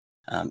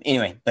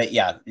Anyway, but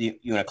yeah, you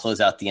want to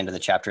close out the end of the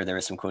chapter. There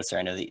were some quotes there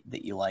I know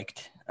that you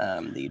liked,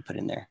 that you'd put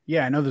in there.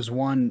 Yeah, I know there's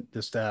one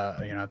just at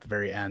the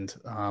very end,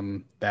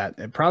 that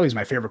it probably is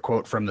my favorite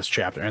quote from this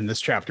chapter. And this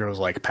chapter was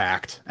like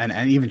packed, and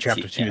even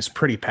chapter two is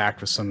pretty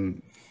packed with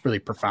some really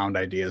profound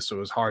ideas. So it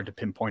was hard to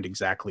pinpoint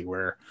exactly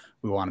where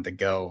we wanted to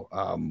go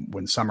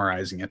when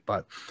summarizing it.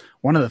 But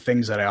one of the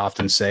things that I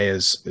often say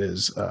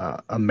is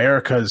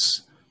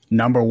America's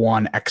number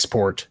one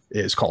export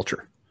is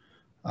culture.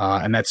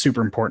 And that's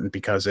super important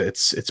because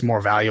it's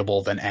more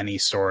valuable than any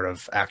sort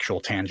of actual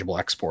tangible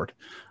export.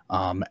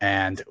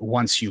 And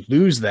once you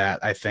lose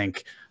that, I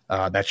think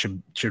that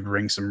should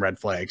ring some red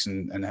flags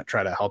and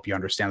try to help you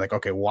understand, like,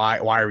 okay, why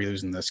are we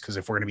losing this? Because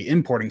if we're going to be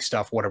importing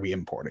stuff, what are we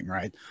importing,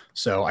 right?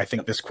 So I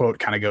think this quote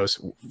kind of goes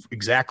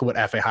exactly what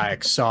F.A.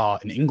 Hayek saw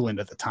in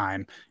England at the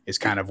time is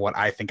kind of what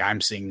I think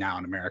I'm seeing now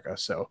in America.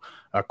 So,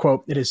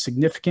 quote, "It is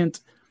significant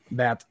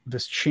that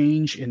this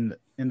change in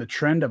the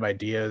trend of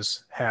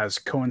ideas has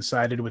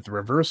coincided with the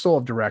reversal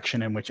of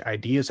direction in which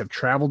ideas have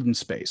traveled in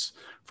space.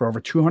 For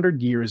over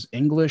 200 years,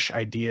 English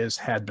ideas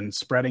had been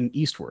spreading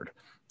eastward.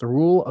 The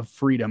rule of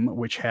freedom,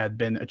 which had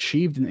been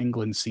achieved in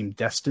England, seemed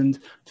destined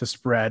to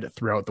spread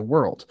throughout the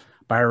world.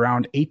 By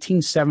around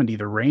 1870,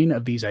 the reign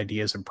of these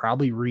ideas had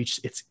probably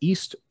reached its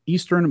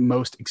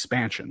easternmost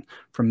expansion.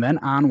 From then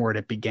onward,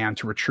 it began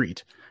to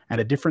retreat, and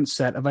a different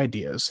set of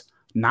ideas,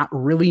 not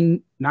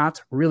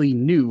really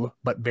new,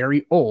 but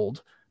very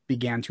old,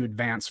 began to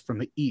advance from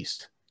the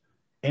east.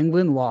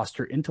 England lost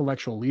her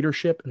intellectual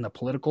leadership in the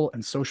political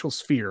and social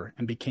sphere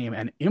and became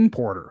an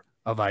importer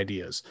of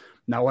ideas."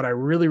 Now, what I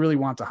really, really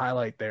want to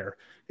highlight there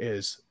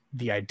is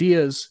the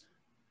ideas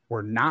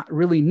were not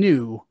really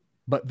new,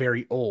 but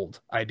very old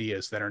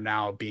ideas that are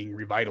now being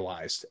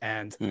revitalized.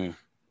 And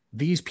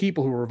these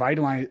people who are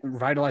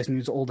revitalizing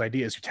these old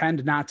ideas, who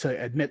tend not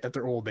to admit that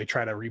they're old, they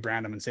try to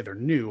rebrand them and say they're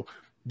new.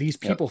 These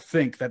people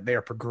think that they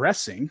are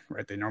progressing,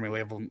 right? They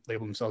normally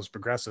label themselves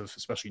progressive,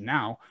 especially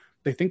now.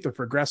 They think they're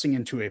progressing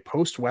into a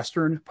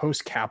post-Western,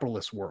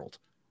 post-capitalist world.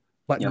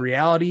 But in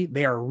reality,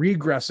 they are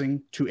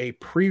regressing to a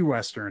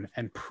pre-Western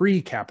and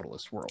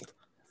pre-capitalist world.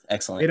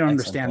 Excellent. They don't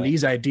understand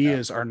these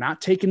ideas are not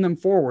taking them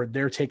forward;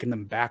 they're taking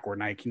them backward.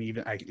 And I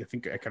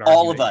think I could argue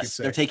all of us.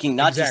 They're taking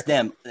not just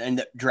them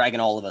and dragging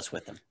all of us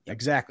with them.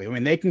 Exactly. I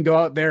mean, they can go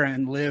out there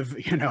and live,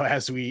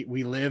 as we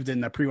lived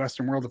in the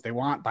pre-Western world if they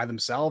want, by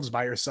themselves,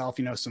 by yourself,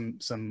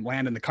 some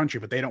land in the country,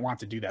 but they don't want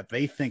to do that.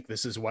 They think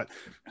this is what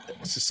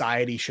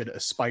society should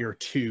aspire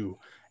to.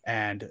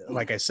 And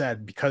like I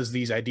said, because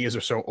these ideas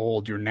are so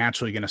old, you're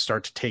naturally going to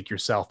start to take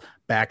yourself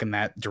back in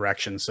that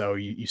direction. So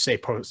you say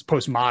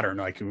postmodern,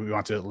 like we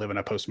want to live in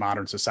a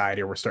postmodern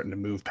society, or we're starting to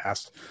move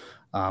past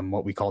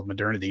what we called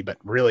modernity, but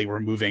really we're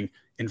moving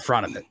in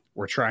front of it.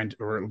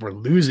 We're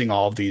losing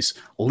all of these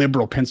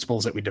liberal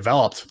principles that we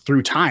developed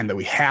through time, that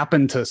we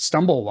happen to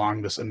stumble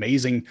along this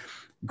amazing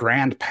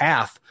grand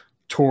path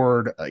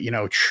toward,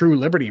 true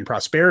liberty and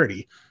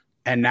prosperity.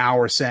 And now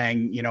we're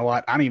saying, you know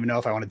what, I don't even know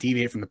if I want to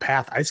deviate from the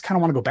path. I just kind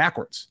of want to go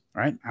backwards,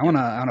 right? I want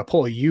to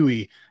pull a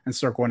Yui and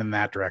start going in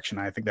that direction.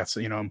 I think that's,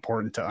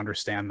 important to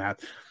understand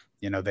that,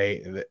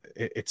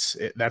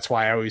 that's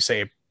why I always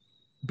say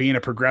being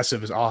a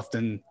progressive is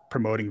often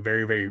promoting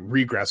very, very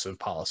regressive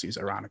policies,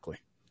 ironically.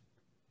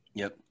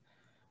 Yep.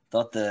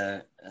 Thought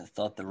the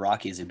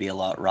Rockies would be a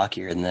lot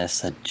rockier than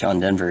this. That John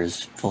Denver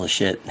is full of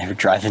shit. They were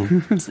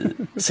driving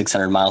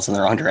 600 miles in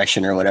the wrong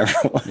direction or whatever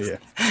it was. Yeah.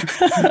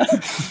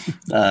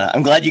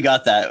 I'm glad you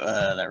got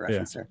that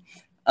reference there.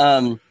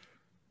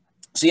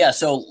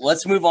 So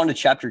let's move on to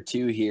chapter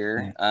 2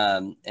 here.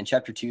 And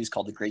chapter 2 is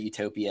called The Great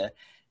Utopia.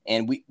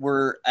 And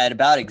we're at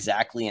about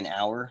exactly an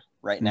hour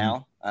right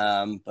now.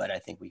 But I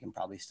think we can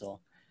probably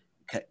still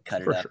cut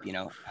it up,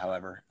 sure.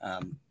 However.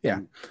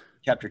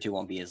 Chapter 2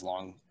 won't be as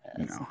long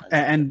as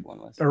and one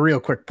was. A real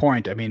quick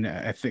point. I mean,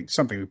 I think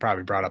something we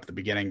probably brought up at the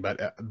beginning,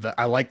 but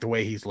I like the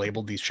way he's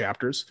labeled these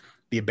chapters.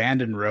 The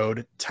Abandoned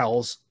Road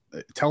tells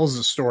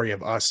the story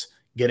of us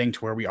getting to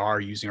where we are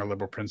using our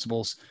liberal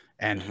principles,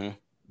 and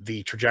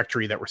the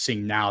trajectory that we're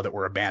seeing now that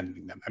we're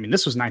abandoning them. I mean,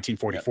 this was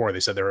 1944. Yep. They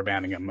said they were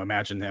abandoning them.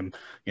 Imagine him,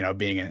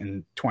 being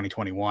in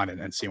 2021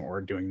 and seeing what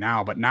we're doing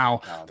now. But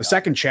now the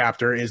second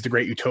chapter is The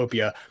Great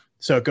Utopia.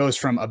 So it goes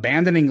from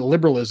abandoning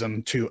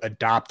liberalism to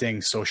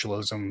adopting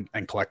socialism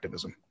and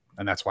collectivism.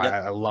 And that's why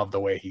I love the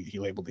way he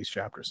labeled these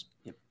chapters.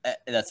 Yep.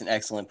 That's an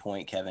excellent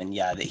point, Kevin.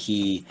 Yeah, that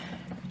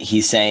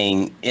he's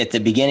saying at the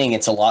beginning,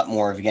 it's a lot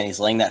more of, again,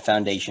 he's laying that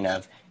foundation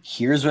of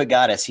here's what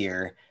got us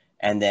here.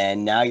 And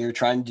then now you're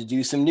trying to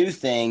do some new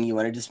thing. You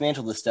want to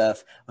dismantle this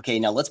stuff. Okay,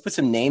 now let's put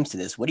some names to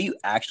this. What are you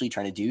actually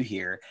trying to do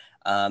here?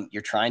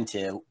 You're trying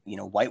to,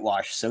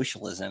 whitewash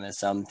socialism as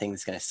something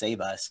that's going to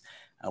save us.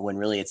 When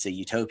really it's a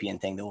utopian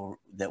thing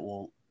that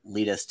will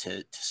lead us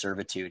to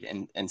servitude,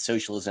 and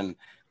socialism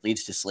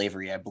leads to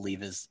slavery, I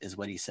believe is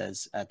what he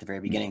says at the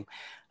very beginning.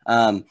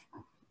 Okay,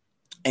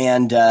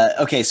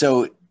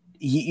 so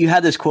you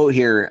had this quote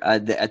here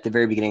at the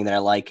very beginning that I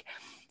like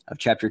of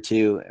chapter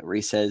 2, where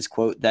he says,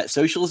 quote, that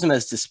socialism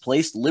has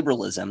displaced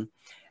liberalism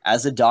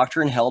as a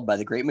doctrine held by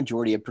the great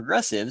majority of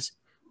progressives.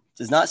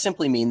 does not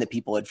simply mean that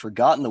people had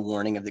forgotten the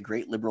warning of the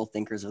great liberal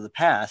thinkers of the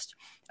past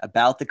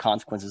about the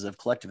consequences of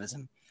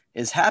collectivism. It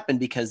has happened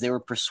because they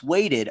were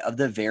persuaded of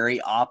the very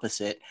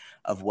opposite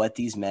of what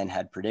these men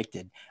had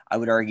predicted. I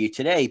would argue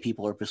today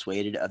people are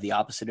persuaded of the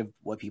opposite of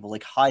what people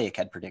like Hayek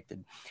had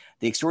predicted.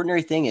 The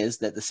extraordinary thing is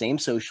that the same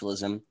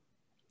socialism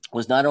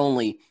was not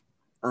only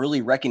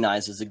early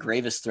recognized as the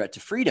gravest threat to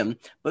freedom,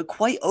 but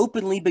quite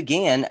openly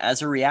began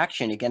as a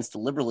reaction against the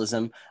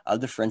liberalism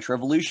of the French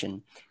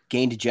Revolution,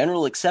 gained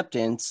general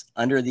acceptance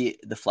under the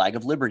flag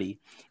of liberty.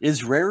 It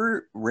is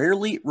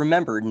rarely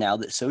remembered now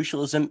that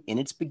socialism in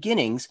its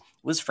beginnings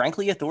was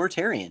frankly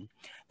authoritarian.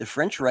 The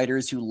French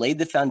writers who laid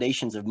the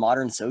foundations of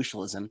modern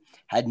socialism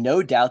had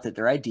no doubt that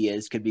their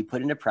ideas could be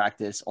put into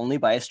practice only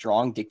by a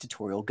strong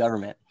dictatorial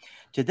government.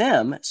 To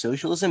them,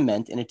 socialism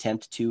meant an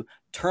attempt to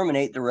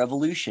terminate the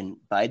revolution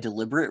by a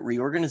deliberate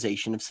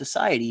reorganization of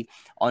society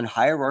on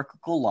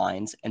hierarchical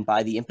lines and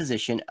by the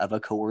imposition of a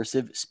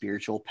coercive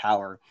spiritual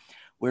power.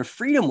 Where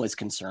freedom was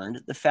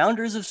concerned, the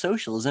founders of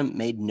socialism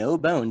made no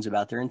bones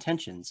about their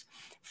intentions.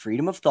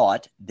 Freedom of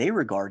thought they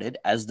regarded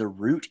as the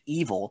root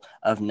evil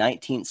of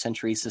 19th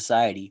century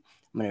society.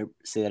 I'm going to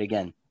say that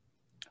again.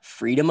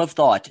 Freedom of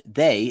thought,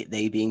 they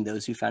being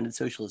those who founded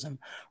socialism,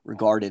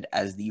 regarded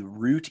as the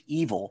root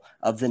evil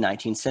of the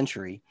 19th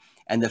century.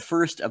 And the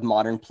first of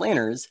modern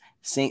planners,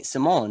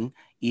 Saint-Simon,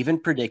 even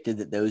predicted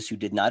that those who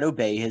did not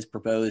obey his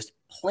proposed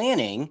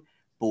planning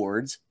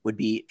boards would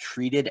be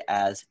treated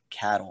as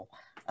cattle.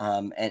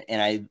 And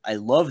I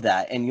love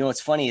that. And you know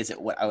what's funny is that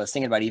what I was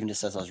thinking about even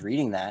just as I was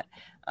reading that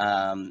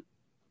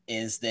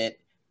is that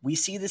we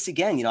see this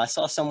again. You know, I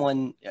saw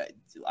someone,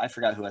 I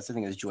forgot who, I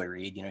think it was Joy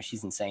Reid, you know,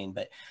 she's insane,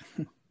 but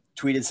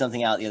tweeted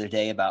something out the other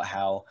day about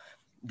how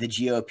the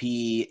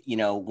GOP, you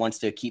know, wants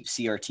to keep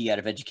CRT out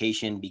of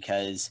education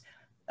because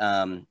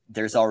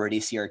there's already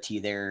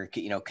CRT there,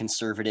 you know,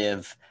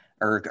 conservative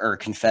or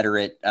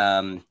Confederate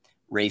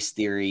race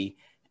theory,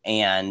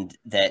 and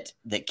that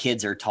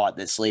kids are taught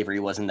that slavery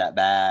wasn't that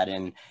bad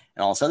and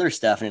all this other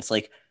stuff. And it's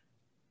like,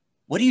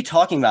 what are you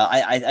talking about?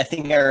 I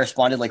think I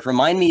responded like,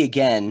 remind me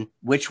again,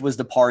 which was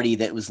the party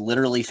that was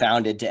literally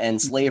founded to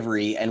end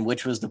slavery and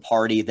which was the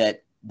party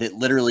that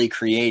literally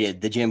created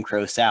the Jim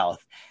Crow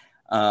South.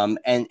 And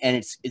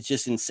it's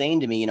just insane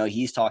to me. You know,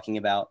 he's talking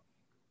about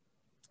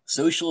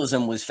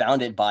socialism was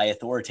founded by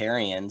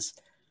authoritarians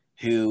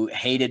who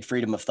hated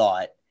freedom of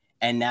thought.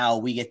 And now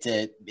we get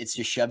to, it's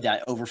just shoved out.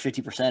 Over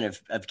 50%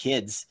 of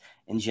kids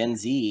in Gen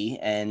Z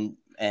and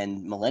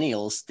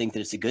millennials think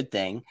that it's a good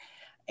thing,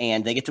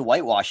 and they get to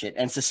whitewash it.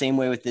 And it's the same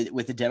way with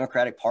the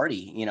Democratic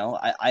Party. You know,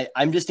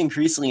 I'm just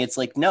increasingly, it's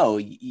like, no,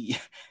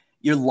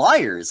 you're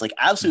liars, like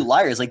absolute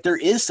liars. Like there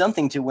is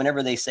something to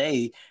whenever they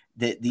say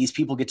that these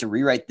people get to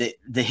rewrite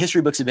the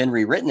history books have been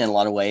rewritten in a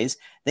lot of ways.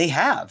 They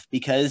have,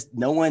 because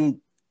no one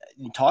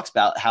talks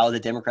about how the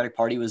Democratic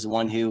Party was the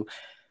one who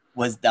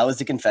that was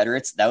the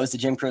Confederates, that was the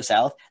Jim Crow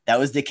South, that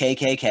was the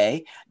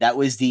KKK, that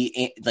was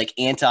the like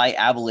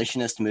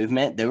anti-abolitionist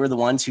movement. They were the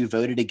ones who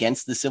voted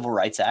against the Civil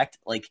Rights Act,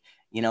 like,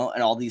 you know,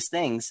 and all these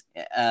things.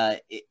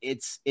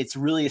 It's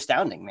really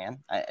astounding, man.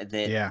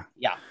 Yeah.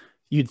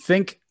 You'd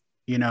think,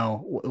 you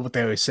know, what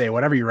they always say,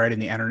 whatever you write in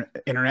the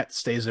internet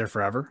stays there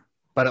forever.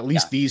 But at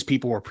least these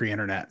people were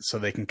pre-internet, so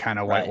they can kind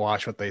of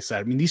whitewash what they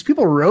said. I mean, these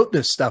people wrote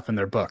this stuff in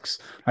their books.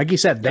 Like you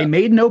said, they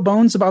made no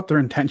bones about their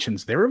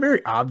intentions. They were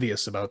very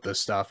obvious about this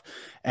stuff.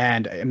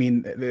 And I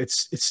mean,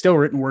 it's still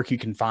written work you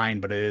can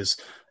find, but it is,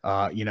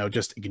 you know,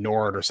 just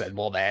ignored or said,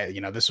 well, that,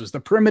 you know, this was the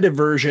primitive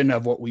version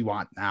of what we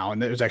want now.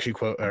 And there's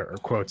actually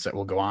quotes that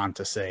will go on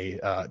to say,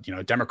 you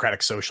know,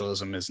 democratic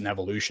socialism is an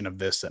evolution of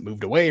this that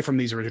moved away from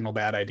these original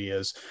bad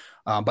ideas.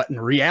 But in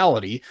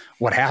reality,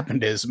 what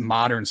happened is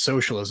modern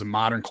socialism,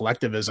 modern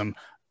collectivism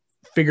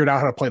figured out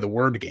how to play the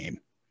word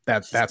game.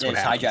 That's what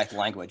happened. Hijacked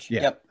language.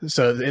 Yeah. Yep.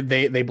 So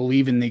they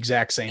believe in the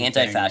exact same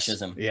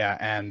anti-fascism. Things. Yeah.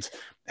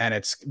 And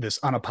it's this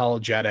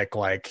unapologetic,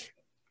 like,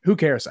 who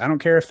cares? I don't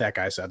care if that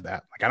guy said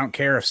that. Like, I don't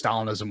care if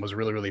Stalinism was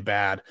really, really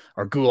bad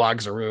or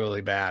gulags are really,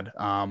 really bad.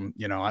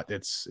 You know,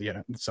 it's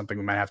something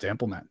we might have to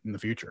implement in the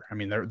future. I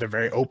mean, they're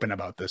very open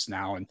about this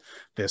now, and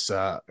this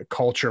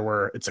culture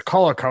where it's a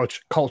color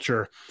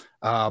culture,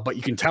 but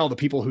you can tell the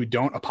people who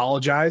don't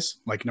apologize,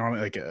 like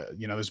normally, like,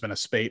 you know, there's been a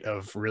spate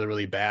of really,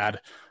 really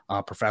bad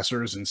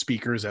professors and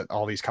speakers at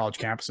all these college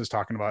campuses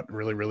talking about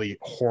really, really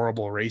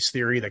horrible race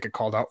theory that get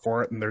called out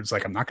for it. And there's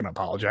like, I'm not going to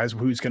apologize.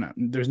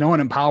 There's no one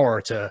in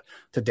power to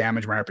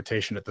damage my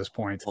reputation at this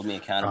point. Hold me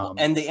accountable.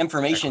 And the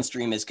information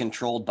stream is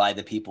controlled by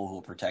the people who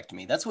will protect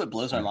me. That's what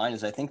blows my mind,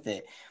 is I think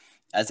that,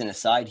 as an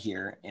aside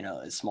here, you know,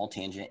 a small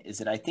tangent, is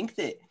that I think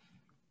that,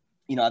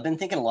 you know, I've been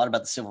thinking a lot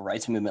about the civil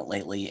rights movement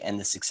lately and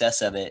the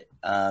success of it,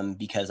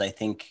 because I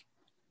think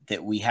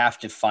that we have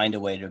to find a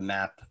way to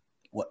map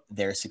what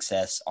their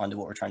success onto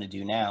what we're trying to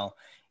do now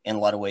in a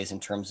lot of ways in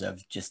terms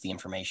of just the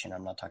information.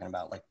 I'm not talking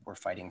about like we're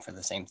fighting for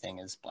the same thing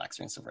as blacks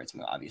are in civil rights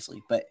movement,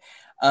 obviously, but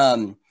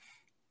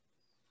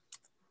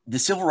the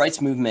civil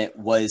rights movement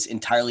was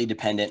entirely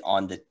dependent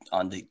on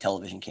the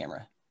television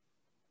camera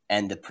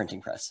and the printing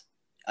press,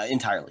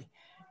 entirely.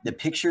 the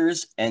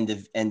pictures and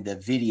the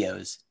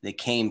videos that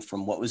came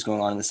from what was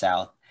going on in the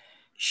South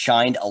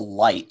shined a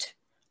light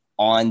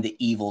on the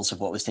evils of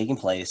what was taking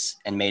place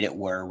and made it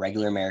where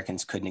regular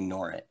Americans couldn't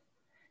ignore it.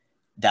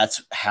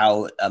 That's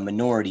how a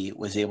minority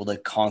was able to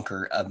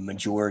conquer a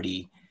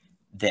majority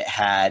that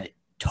had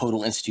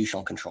total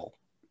institutional control,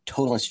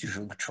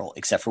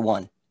 except for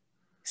one,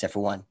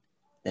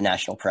 the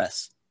national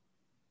press.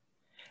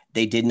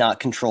 They did not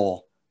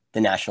control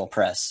the national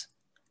press.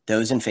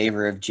 Those in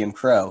favor of Jim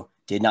Crow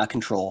did not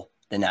control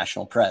the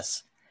national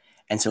press.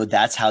 And so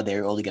that's how they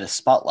were able to get a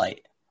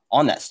spotlight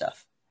on that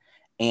stuff.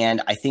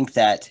 And I think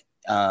that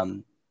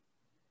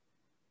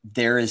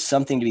there is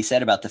something to be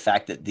said about the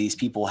fact that these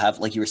people have,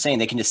 like you were saying,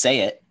 they can just say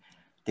it.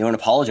 They won't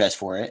apologize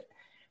for it.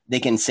 They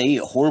can say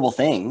horrible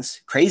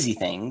things, crazy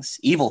things,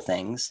 evil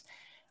things.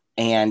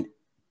 And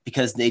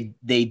because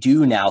they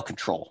do now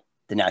control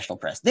the national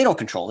press. They don't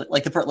control it.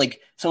 Like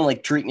someone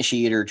like Tariq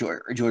Nasheed or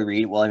Joy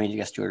Reid. Well, I mean, I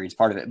guess Joy Reid's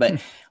part of it,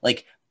 but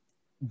like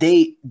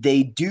they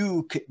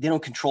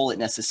don't control it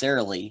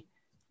necessarily,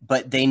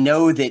 but they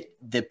know that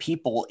the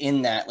people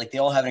in that, like they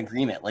all have an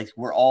agreement. Like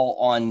we're all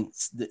on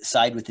the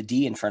side with the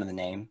D in front of the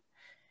name.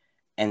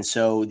 And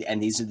so,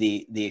 and these are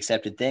the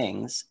accepted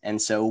things.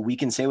 And so we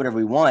can say whatever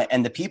we want.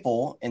 And the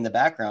people in the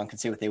background can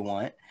say what they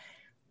want.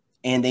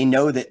 And they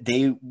know that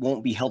they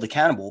won't be held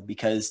accountable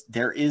because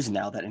there is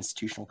now that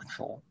institutional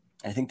control.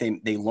 I think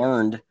they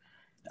learned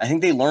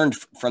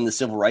from the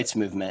civil rights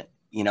movement,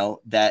 you know,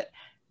 that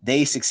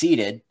they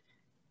succeeded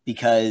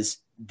because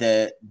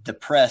the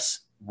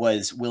press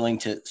was willing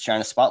to shine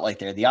a spotlight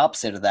there. The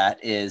opposite of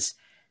that is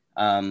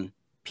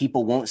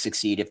people won't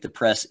succeed if the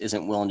press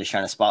isn't willing to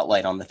shine a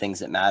spotlight on the things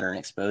that matter and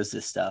expose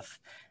this stuff.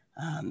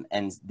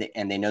 And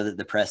they know that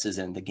the press is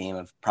in the game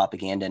of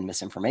propaganda and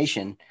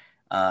misinformation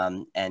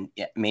and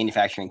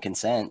manufacturing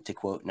consent, to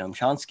quote Noam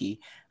Chomsky,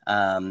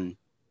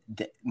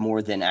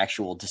 more than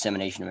actual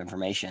dissemination of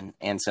information.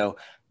 And so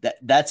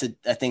that's a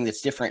thing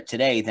that's different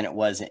today than it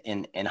was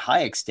in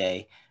Hayek's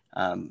day.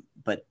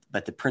 But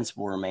the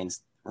principle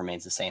remains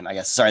the same, I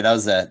guess. Sorry, that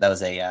was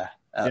a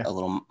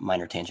little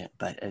minor tangent,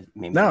 but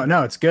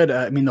no, it's good.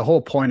 I mean, the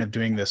whole point of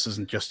doing this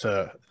isn't just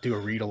to do a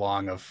read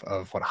along of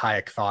what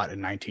Hayek thought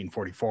in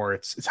 1944.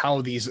 It's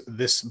how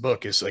this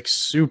book is like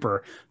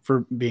super,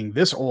 for being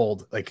this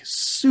old, like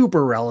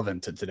super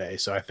relevant to today.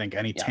 So I think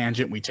any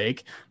tangent we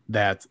take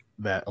that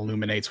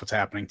illuminates what's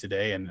happening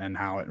today and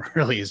how it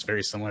really is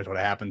very similar to what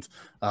happened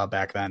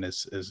back then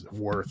is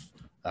worth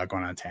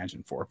going on a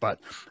tangent for. But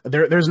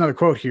there's another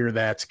quote here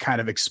that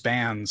kind of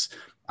expands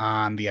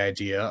on the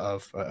idea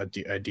of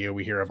idea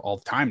we hear of all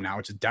the time now,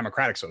 which is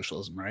democratic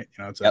socialism, right?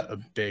 You know, it's a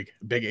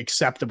big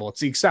acceptable.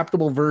 It's the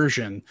acceptable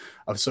version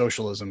of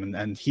socialism,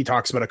 and he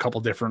talks about a couple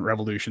different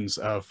revolutions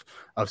of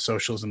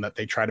socialism that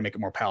they try to make it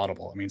more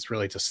palatable. I mean, it's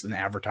really just an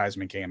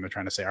advertisement game. They're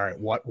trying to say, all right,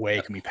 what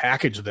way can we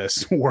package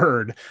this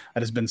word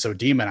that has been so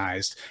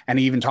demonized? And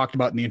he even talked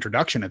about in the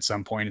introduction at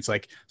some point, it's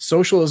like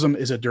socialism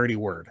is a dirty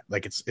word.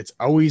 Like it's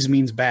always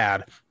means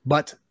bad,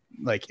 but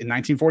like in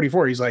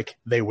 1944, he's like,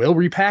 they will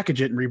repackage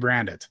it and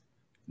rebrand it.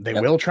 They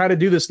will try to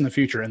do this in the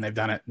future, and they've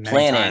done it many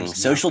planning, times.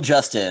 Social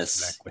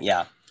justice. Exactly.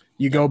 Yeah.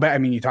 You go back. I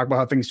mean, you talk about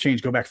how things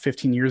change. Go back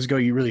 15 years ago.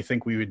 You really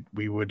think we would,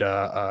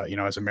 you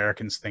know, as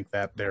Americans, think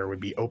that there would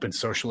be open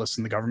socialists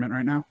in the government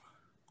right now?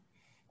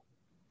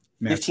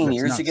 I mean, 15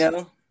 years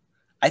ago,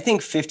 I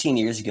think 15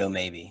 years ago,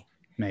 maybe.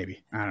 I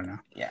don't know.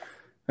 Yeah,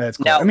 that's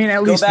cool. Now, I mean,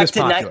 at least this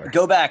popular.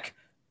 Go back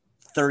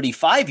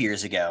 35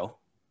 years ago,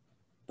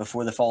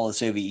 before the fall of the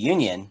Soviet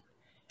Union,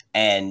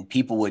 and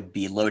people would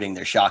be loading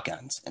their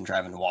shotguns and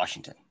driving to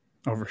Washington.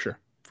 Oh, for sure.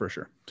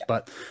 Yeah.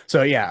 But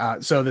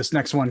so this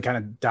next one kind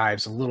of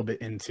dives a little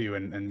bit into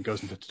and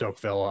goes into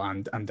Tocqueville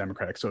on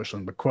democratic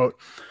socialism. But quote,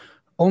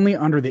 only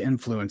under the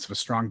influence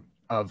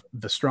of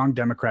the strong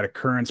democratic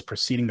currents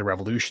preceding the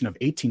revolution of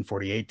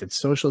 1848 did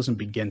socialism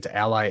begin to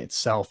ally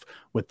itself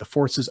with the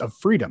forces of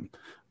freedom.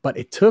 But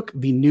it took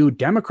the new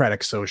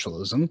democratic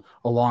socialism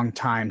a long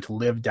time to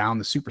live down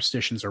the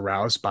superstitions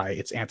aroused by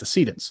its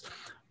antecedents.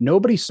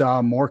 Nobody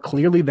saw more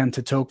clearly than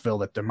de Tocqueville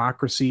that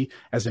democracy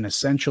as an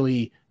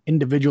essentially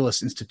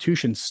individualist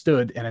institution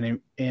stood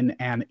in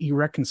an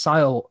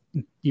irreconcilable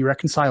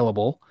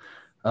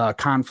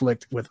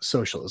conflict with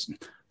socialism.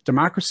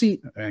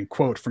 Democracy, and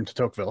quote from de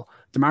Tocqueville,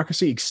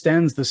 democracy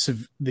extends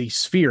the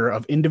sphere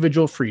of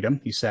individual freedom,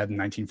 he said in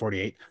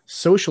 1948.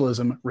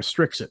 Socialism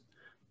restricts it.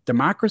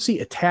 Democracy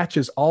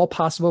attaches all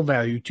possible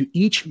value to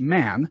each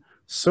man.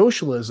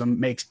 Socialism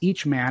makes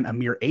each man a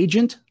mere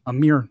agent, a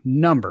mere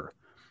number.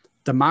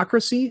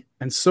 Democracy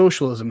and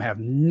socialism have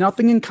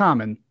nothing in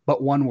common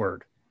but one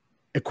word: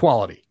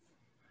 equality.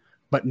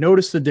 But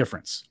notice the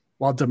difference.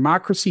 While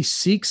democracy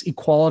seeks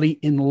equality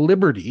in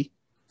liberty,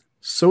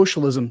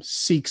 socialism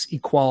seeks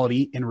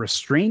equality in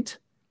restraint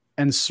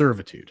and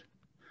servitude.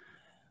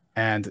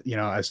 And, you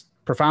know, as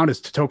profound as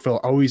Tocqueville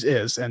always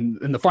is, and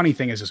the funny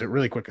thing is, just a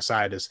really quick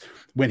aside, is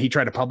when he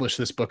tried to publish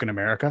this book in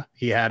America,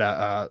 he had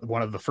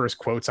one of the first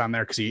quotes on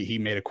there, because he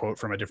made a quote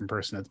from a different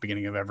person at the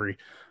beginning of every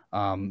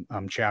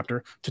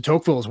chapter.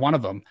 Tocqueville is one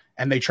of them,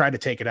 and they tried to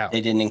take it out.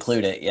 They didn't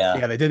include it.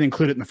 Yeah, they didn't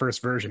include it in the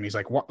first version. He's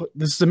like, "What?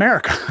 This is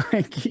America.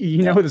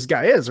 You know who this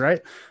guy is,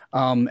 right?"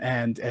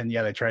 And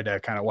yeah, they tried to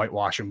kind of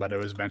whitewash him, but it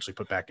was eventually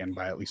put back in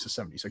by at least the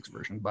 76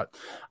 version. But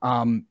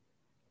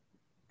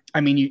I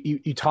mean,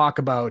 you talk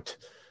about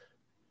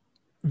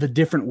the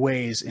different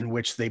ways in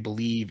which they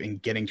believe in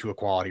getting to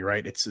equality,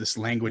 right? It's this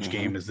language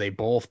game, as they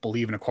both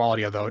believe in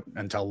equality, although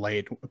until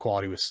late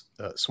equality was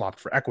swapped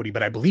for equity.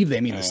 But I believe they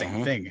mean the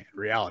same thing in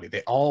reality.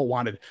 They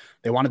wanted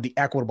the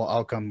equitable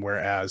outcome,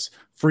 whereas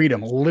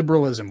freedom,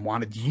 liberalism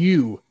wanted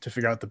you to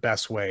figure out the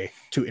best way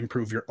to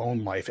improve your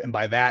own life. And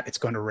by that, it's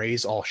going to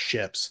raise all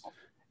ships.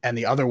 And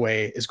the other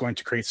way is going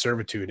to create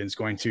servitude, and it's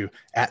going to,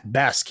 at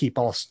best, keep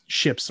all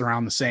ships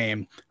around the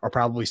same, or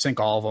probably sink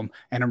all of them.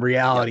 And in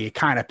reality, it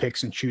kind of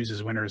picks and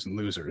chooses winners and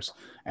losers.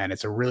 And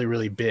it's a really,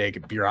 really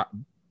big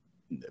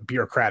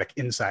bureaucratic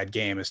inside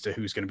game as to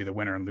who's going to be the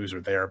winner and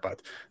loser there.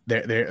 But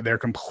they're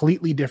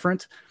completely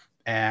different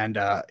and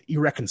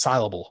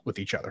irreconcilable with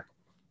each other.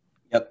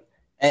 Yep.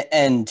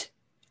 And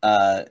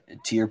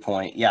to your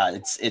point, yeah,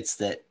 it's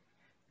that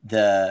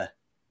the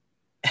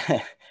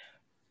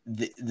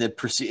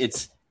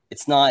pursuit,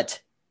 it's not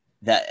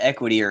that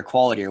equity or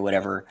equality or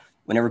whatever.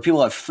 Whenever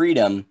people have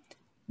freedom,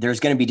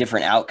 there's going to be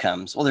different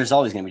outcomes. Well, there's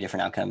always going to be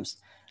different outcomes,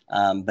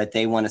 but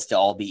they want us to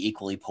all be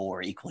equally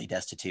poor, equally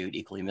destitute,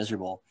 equally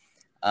miserable.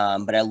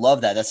 But I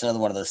love that. That's another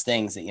one of those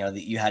things that,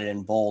 that you had it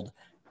in bold,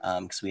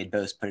 because we had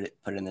both put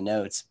it in the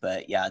notes.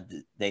 But yeah,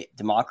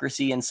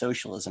 democracy and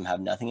socialism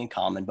have nothing in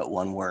common but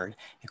one word: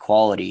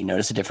 equality.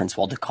 Notice the difference.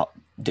 While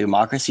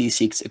democracy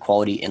seeks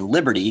equality in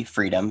liberty,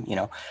 freedom,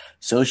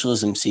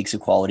 socialism seeks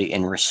equality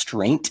in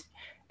restraint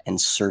and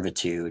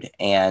servitude.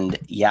 And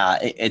yeah,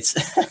 it's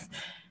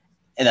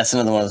and that's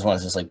another one of those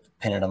ones that's like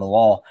pin it on the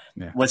wall.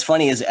 Yeah. What's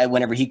funny is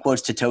whenever he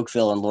quotes de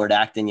Tocqueville and Lord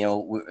Acton,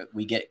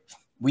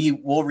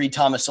 we'll read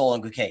Thomas Sowell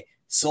and go, okay,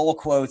 Sowell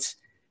quotes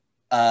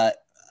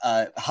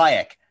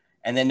Hayek.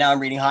 And then now I'm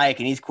reading Hayek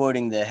and he's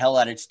quoting the hell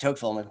out of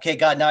Tocqueville. I'm like, okay,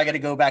 God, now I got to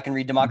go back and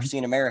read Democracy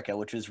in America,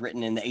 which was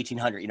written in the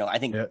 1800s. I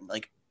think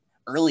like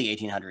early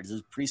 1800s. It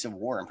was pre-Civil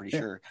War, I'm pretty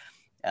sure,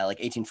 like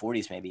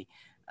 1840s maybe.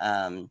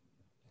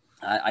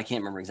 I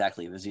can't remember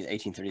exactly. It was either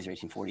 1830s or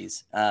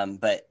 1840s.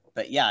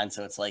 But yeah, and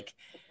so it's like,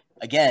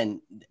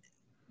 again,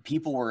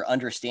 people were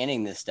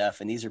understanding this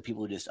stuff, and these are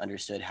people who just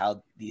understood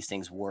how these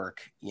things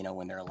work,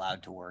 when they're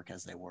allowed to work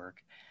as they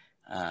work.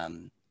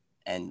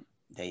 And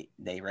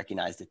they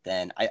recognized it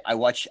then. I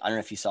watched, I don't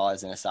know if you saw,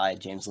 as an aside,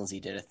 James Lindsay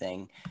did a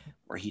thing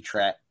where he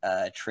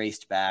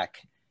traced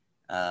back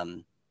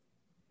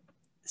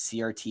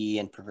CRT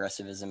and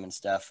progressivism and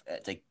stuff.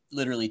 It's like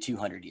literally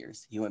 200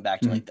 years. He went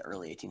back to like the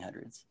early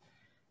 1800s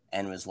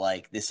and was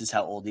like, this is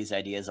how old these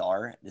ideas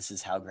are. This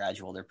is how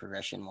gradual their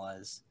progression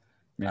was.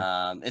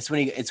 Yeah. It's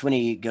when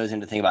he goes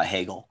into the thing about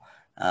Hegel.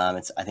 I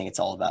think it's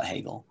all about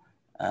Hegel,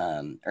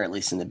 or at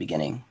least in the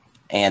beginning,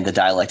 and the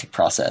dialectic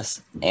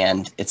process.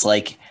 And it's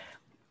like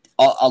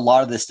a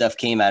lot of this stuff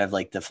came out of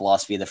like the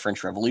philosophy of the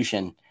French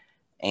Revolution,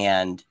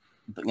 and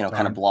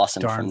kind of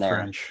blossomed from there.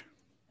 French.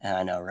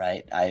 I know,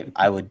 right?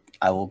 I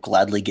will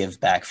gladly give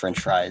back French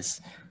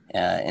fries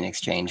in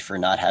exchange for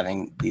not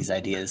having these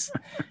ideas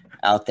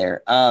out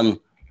there.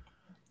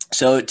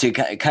 So to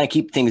kind of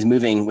keep things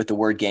moving with the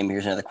word game,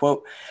 here's another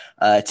quote.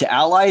 To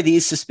ally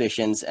these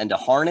suspicions and to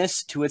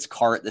harness to its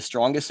cart the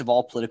strongest of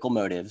all political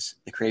motives,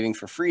 the craving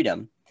for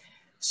freedom,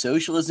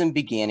 socialism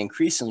began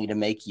increasingly to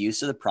make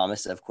use of the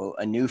promise of, quote,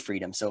 a new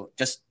freedom. So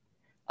I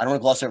don't want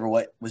to gloss over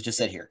what was just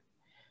said here,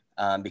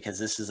 because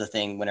this is a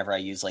thing whenever I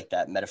use like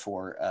that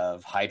metaphor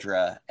of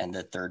Hydra and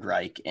the Third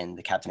Reich in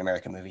the Captain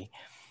America movie.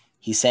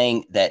 He's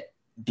saying that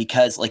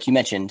because, like you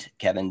mentioned,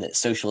 Kevin, that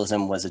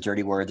socialism was a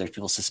dirty word. There's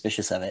people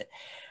suspicious of it.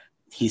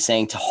 He's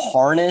saying to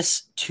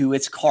harness to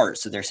its cart.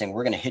 So they're saying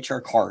we're going to hitch our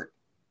cart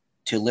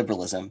to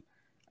liberalism,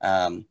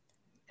 and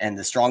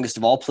the strongest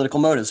of all political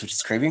motives, which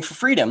is craving for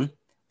freedom.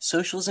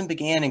 Socialism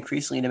began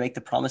increasingly to make the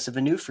promise of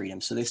a new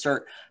freedom. So they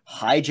start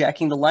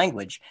hijacking the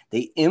language.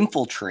 They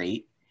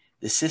infiltrate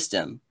the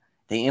system.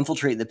 They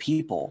infiltrate the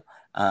people.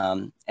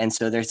 And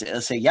so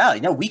they'll say, yeah,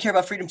 we care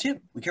about freedom too.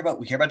 We care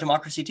about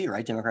democracy too,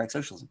 right? Democratic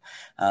socialism.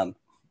 And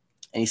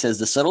he says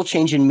the subtle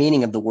change in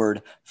meaning of the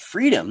word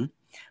freedom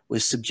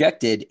was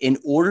subjected in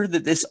order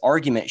that this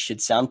argument should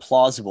sound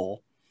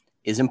plausible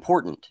is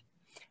important.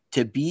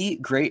 To the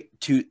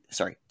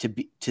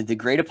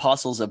great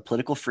apostles of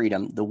political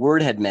freedom, the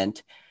word had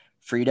meant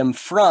freedom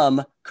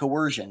from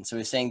coercion. So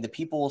he's saying the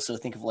people, so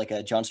think of like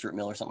a John Stuart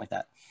Mill or something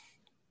like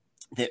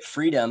that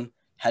freedom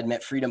had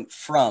meant freedom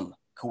from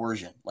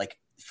coercion. Like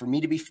for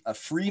me to be a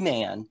free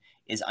man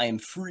is I am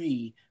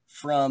free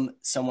from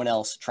someone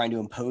else trying to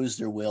impose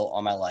their will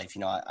on my life.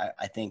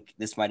 I think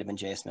this might've been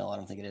J.S. Mill. I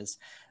don't think it is.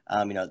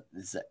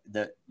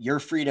 Your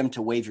freedom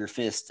to wave your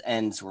fist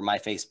ends where my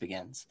face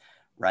begins.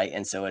 Right.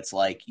 And so it's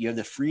like you have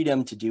the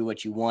freedom to do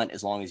what you want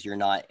as long as you're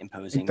not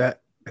imposing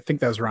I think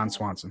that was Ron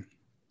Swanson.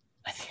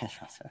 I think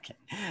that's okay.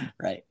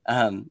 Right.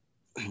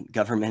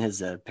 Government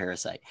is a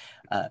parasite.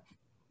 And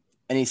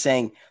he's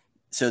saying,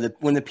 so that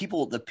when the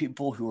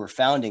people who were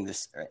founding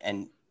this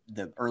and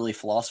the early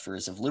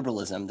philosophers of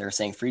liberalism, they're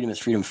saying freedom is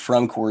freedom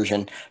from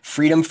coercion,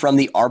 freedom from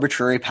the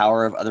arbitrary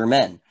power of other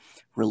men,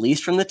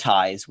 released from the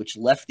ties which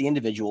left the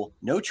individual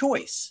no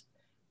choice.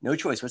 No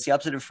choice. What's the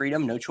opposite of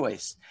freedom? No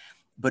choice.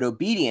 But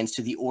obedience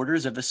to the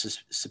orders of a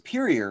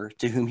superior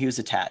to whom he was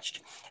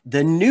attached.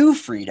 The new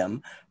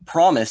freedom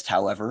promised,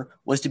 however,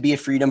 was to be a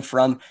freedom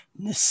from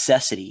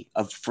necessity,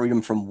 of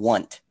freedom from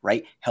want,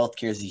 right?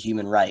 Healthcare is a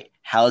human right.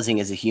 Housing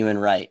is a human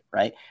right,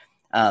 right?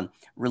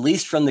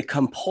 Released from the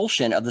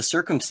compulsion of the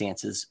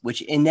circumstances,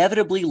 which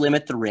inevitably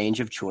limit the range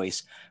of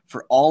choice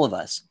for all of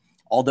us,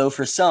 although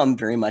for some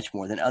very much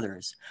more than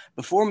others.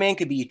 Before man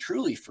could be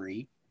truly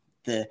free,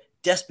 the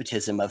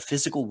despotism of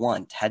physical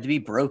want had to be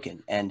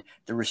broken and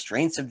the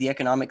restraints of the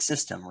economic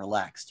system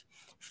relaxed.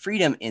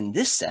 Freedom in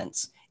this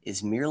sense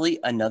is merely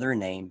another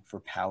name for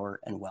power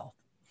and wealth.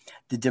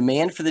 The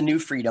demand for the new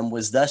freedom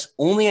was thus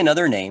only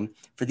another name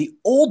for the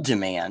old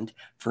demand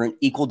for an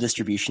equal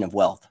distribution of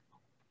wealth.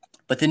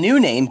 But the new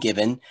name gave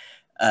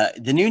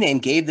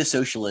the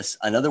socialists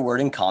another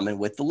word in common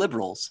with the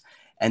liberals,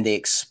 and they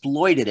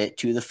exploited it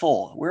to the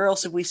full. Where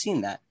else have we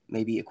seen that?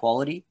 Maybe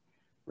equality,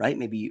 right?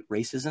 Maybe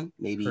racism,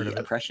 maybe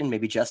oppression,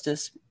 maybe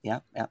justice.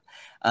 Yeah.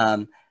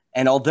 And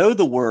although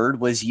the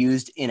word was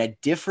used in a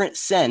different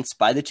sense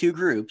by the two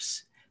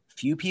groups,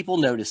 few people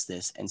noticed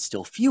this, and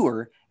still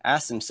fewer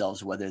asked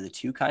themselves whether the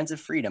two kinds of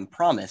freedom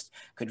promised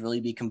could really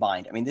be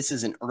combined. I mean, this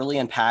is an early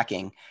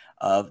unpacking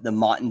of the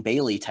Motte and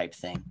Bailey type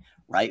thing,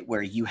 right?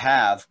 Where you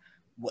have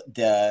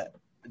the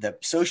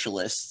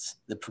socialists,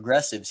 the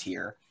progressives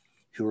here,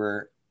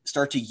 who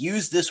start to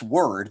use this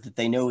word that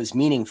they know is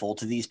meaningful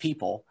to these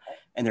people,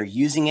 and they're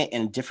using it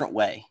in a different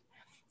way.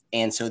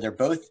 And so they're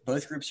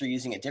both groups are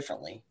using it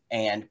differently.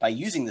 And by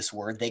using this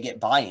word, they get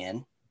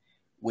buy-in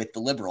with the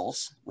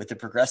liberals, with the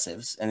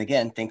progressives. And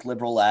again, think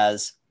liberal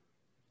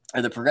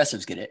or the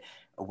progressives get it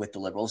with the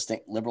liberals.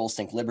 Think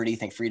liberty,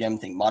 think freedom,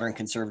 think modern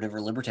conservative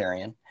or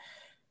libertarian.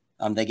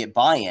 They get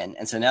buy-in.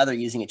 And so now they're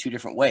using it two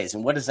different ways.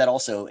 And what does that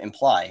also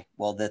imply?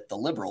 Well, that the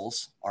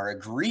liberals are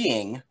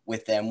agreeing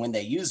with them when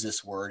they use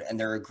this word, and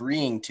they're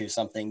agreeing to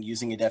something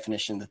using a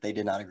definition that they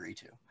did not agree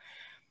to.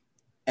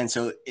 And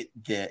so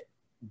the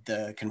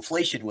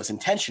conflation was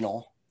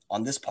intentional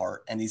on this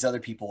part, and these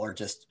other people are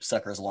just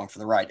suckers along for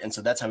the ride. And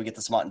so that's how we get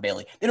the Motte and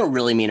Bailey. They don't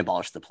really mean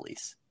abolish the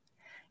police.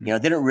 They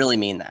don't really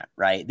mean that,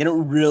 right? They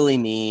don't really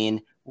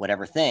mean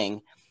whatever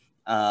thing.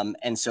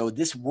 And so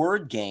this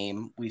word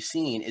game we've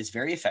seen is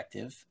very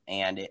effective,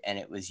 and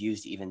it was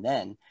used even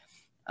then.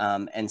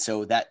 And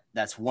so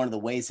that's one of the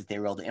ways that they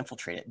were able to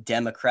infiltrate it.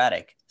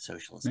 Democratic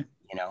socialism,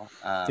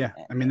 I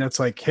mean, that's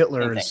like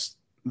Hitler's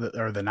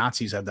or the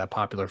Nazis had that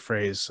popular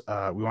phrase,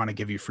 we want to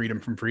give you freedom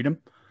from freedom.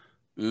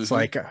 Mm-hmm. It's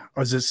like,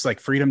 is this like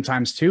freedom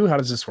times two? How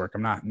does this work?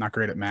 I'm not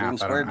great at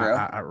math.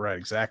 Right,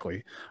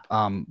 exactly.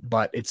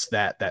 But it's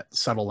that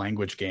subtle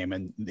language game,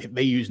 and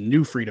they use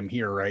new freedom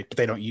here, right? But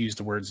they don't use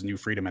the words new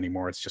freedom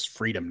anymore. It's just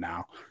freedom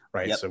now,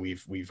 right? Yep. So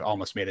we've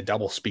almost made a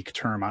double speak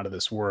term out of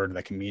this word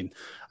that can mean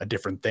a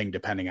different thing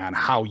depending on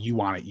how you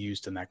want it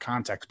used in that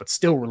context, but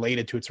still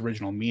related to its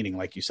original meaning,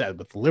 like you said,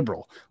 with the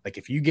liberal. Like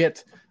if you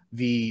get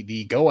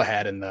the go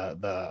ahead and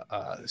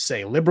the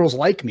say liberals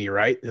like me,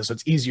 right? So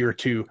it's easier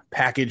to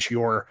package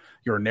your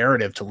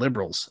narrative to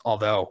liberals,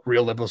 although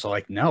real liberals are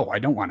like, no, I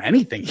don't want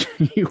anything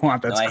you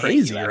want. That's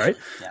crazy, right?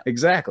 Yeah.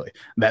 Exactly.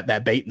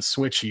 That bait and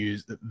switch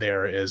used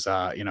there is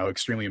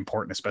extremely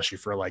important, especially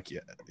for, like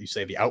you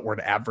say, the outward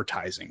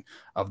advertising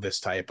of this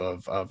type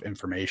of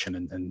information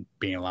and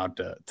being allowed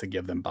to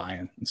give them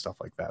buy-in and stuff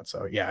like that.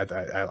 So yeah,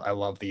 I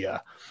love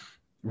the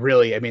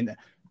really, I mean,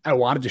 I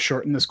wanted to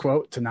shorten this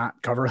quote to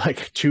not cover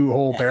like two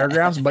whole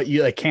paragraphs, but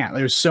you can't.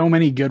 There's so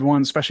many good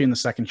ones, especially in the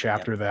second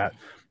chapter, that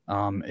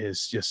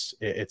is just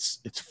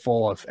it's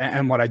full of.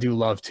 And what I do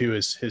love too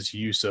is his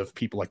use of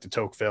people like de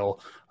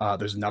Tocqueville.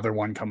 There's another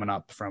one coming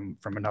up from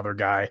another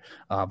guy,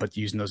 but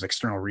using those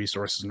external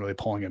resources and really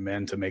pulling him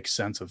in to make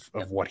sense of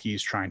what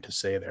he's trying to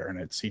say there.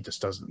 And he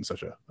just does it in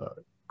such a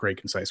great,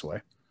 concise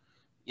way.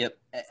 Yep.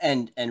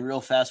 And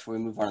real fast before we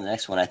move on to the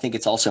next one, I think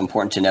it's also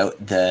important to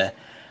note the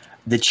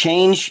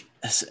change.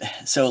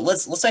 So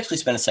let's actually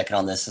spend a second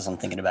on this as I'm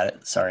thinking about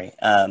it. Sorry.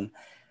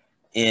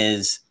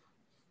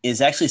 Is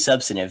actually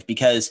substantive,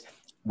 because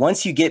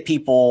once you get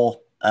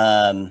people,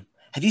 have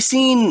you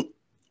seen,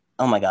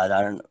 oh my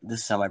God, this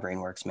is how my brain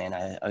works, man.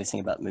 I always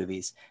think about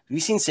movies. Have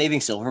you seen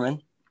Saving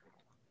Silverman?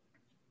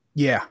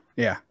 Yeah.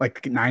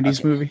 Like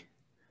 90s movie.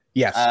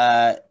 Yes.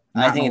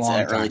 I think it's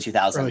early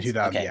 2000s. Early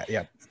 2000s.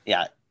 Okay.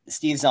 Yeah.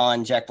 Steve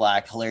Zahn, Jack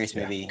Black, hilarious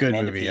movie. Good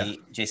Amanda movie.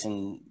 Peet,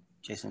 Jason,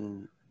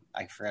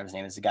 I forgot his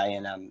name. Is the guy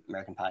in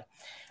American Pie.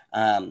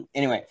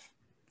 Anyway,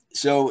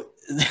 so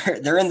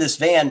they're in this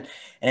van,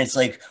 and it's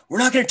like, we're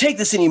not going to take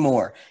this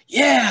anymore.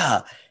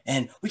 Yeah,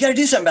 and we got to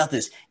do something about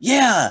this.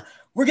 Yeah,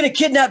 we're going to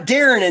kidnap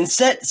Darren and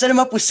set him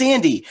up with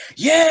Sandy.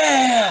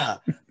 Yeah,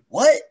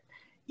 what?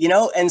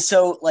 And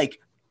so like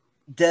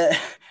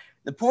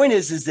The point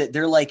is that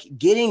they're like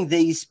getting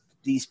these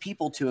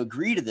people to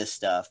agree to this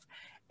stuff.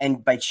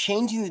 And by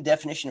changing the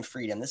definition of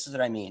freedom, this is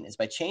what I mean, is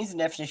by changing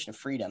the definition of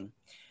freedom,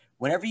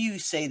 whenever you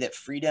say that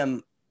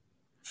freedom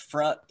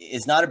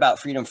is not about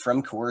freedom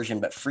from coercion,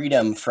 but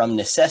freedom from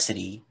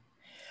necessity,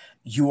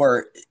 you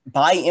are,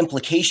 by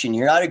implication,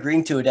 you're not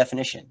agreeing to a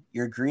definition.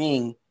 You're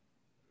agreeing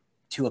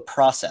to a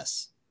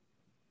process.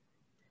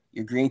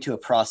 You're agreeing to a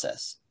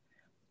process.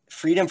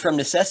 Freedom from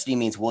necessity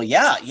means, well,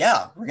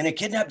 yeah, we're going to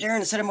kidnap Darren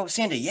and set him up with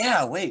Sandy.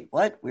 Yeah, wait,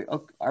 what?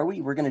 Are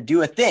we? We're going to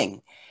do a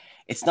thing.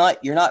 It's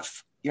not, you're not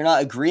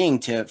agreeing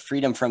to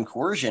freedom from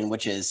coercion,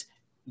 which is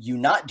you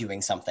not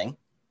doing something.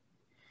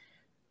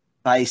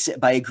 By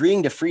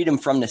agreeing to freedom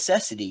from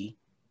necessity,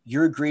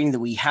 you're agreeing that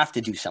we have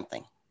to do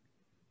something.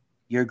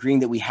 You're agreeing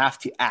that we have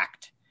to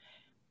act.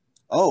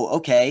 Oh,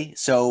 okay.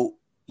 So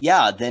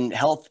yeah, then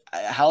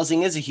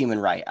housing is a human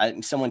right.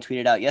 Someone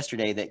tweeted out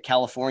yesterday that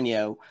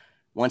California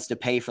wants to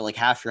pay for like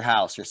half your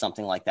house or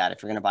something like that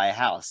if you're going to buy a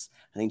house.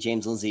 I think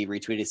James Lindsay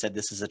retweeted, said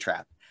this is a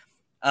trap.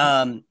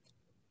 And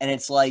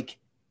it's like,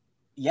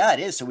 yeah, it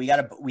is. So we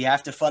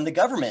have to fund the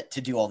government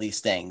to do all these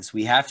things.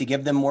 We have to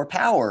give them more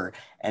power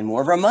and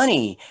more of our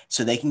money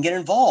so they can get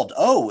involved.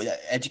 Oh,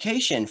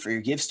 education for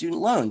your give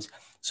student loans.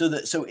 So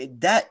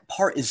that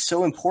part is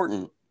so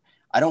important.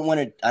 I don't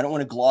want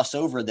to gloss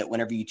over that.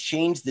 Whenever you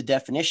change the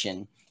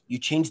definition, you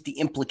change the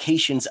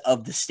implications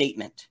of the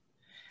statement.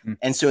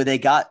 And so they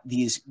got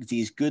these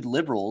good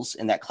liberals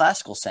in that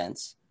classical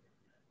sense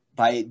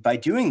by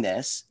doing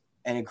this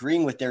and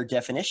agreeing with their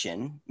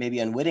definition, maybe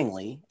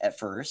unwittingly at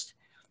first,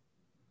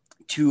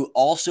 to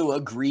also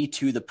agree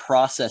to the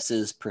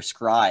processes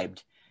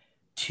prescribed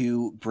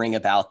to bring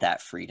about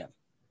that freedom.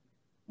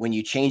 When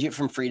you change it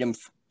from freedom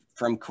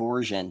from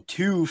coercion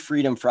to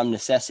freedom from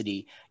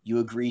necessity, you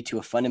agree to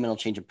a fundamental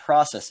change of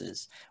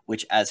processes,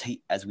 which, as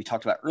we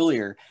talked about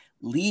earlier,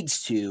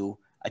 leads to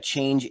a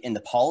change in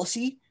the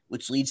policy,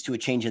 which leads to a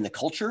change in the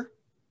culture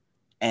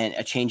and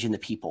a change in the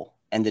people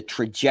and the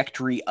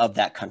trajectory of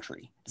that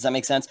country. Does that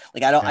make sense?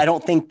 Like, I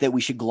don't think that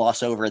we should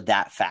gloss over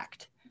that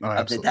fact.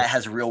 Oh, that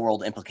has real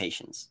world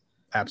implications.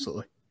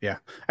 Absolutely. Yeah.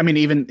 I mean,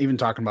 even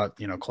talking about,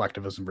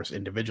 collectivism versus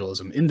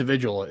individualism,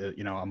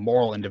 a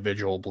moral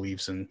individual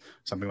believes in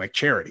something like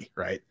charity,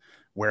 right?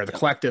 Where the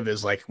collective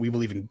is like, we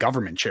believe in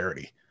government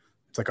charity.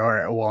 It's like, all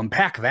right, well,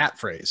 unpack that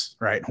phrase,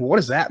 right? What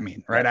does that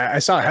mean? Right. I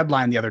saw a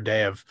headline the other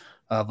day of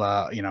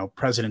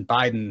President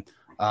Biden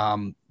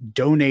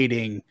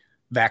donating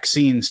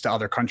vaccines to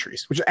other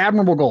countries, which is an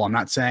admirable goal. I'm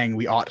not saying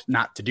we ought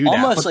not to do that,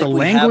 almost but like the we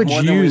language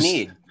have more used, than we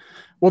need.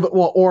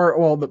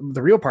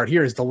 The real part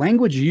here is the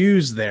language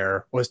used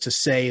there was to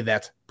say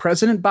that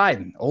President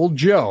Biden,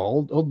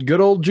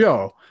 good old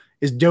Joe,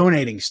 is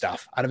donating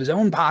stuff out of his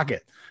own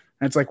pocket.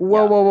 And it's like,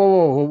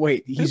 whoa,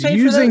 wait, he's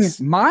using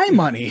my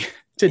money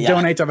to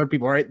donate to other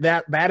people, right?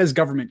 That is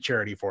government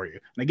charity for you.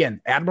 And again,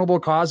 admirable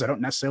cause. I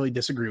don't necessarily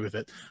disagree with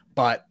it,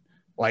 but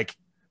like,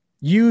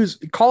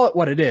 call it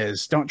what it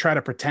is. Don't try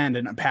to pretend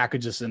and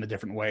package this in a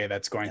different way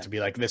that's going to be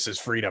like, this is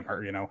freedom,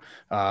 or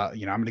I'm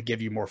going to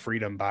give you more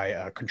freedom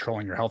by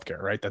controlling your healthcare,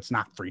 right? That's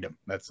not freedom.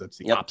 That's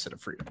the opposite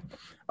of freedom.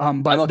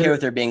 But I'm okay with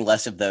there being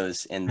less of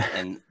those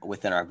in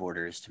within our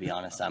borders. To be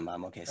honest, I'm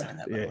okay saying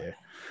that.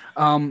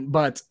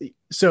 But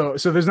so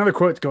there's another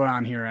quote going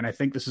on here, and I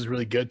think this is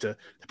really good to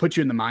put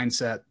you in the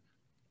mindset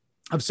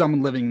of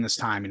someone living in this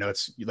time.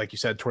 It's like you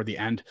said, toward the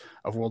end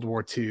of World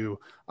War II,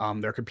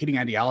 there are competing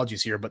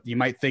ideologies here, but you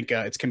might think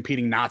it's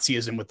competing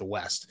Nazism with the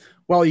West.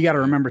 Well, you got to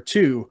remember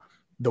too,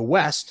 the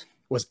West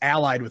was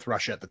allied with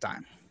Russia at the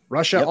time.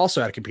 Russia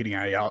also had a competing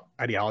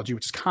ideology,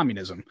 which is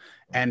communism.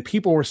 And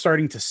people were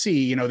starting to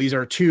see, these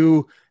are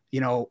two,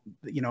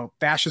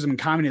 fascism and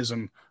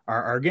communism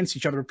are against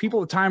each other.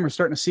 People at the time are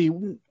starting to see,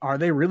 are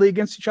they really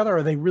against each other? Or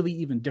are they really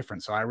even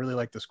different? So I really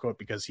like this quote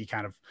because he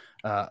kind of,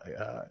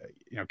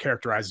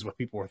 characterizes what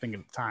people were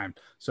thinking at the time.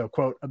 So,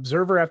 quote,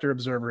 observer after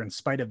observer, in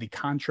spite of the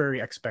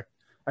contrary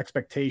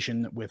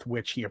expectation with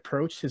which he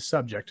approached his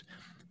subject,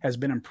 has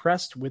been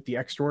impressed with the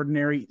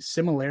extraordinary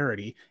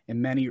similarity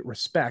in many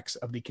respects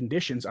of the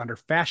conditions under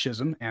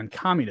fascism and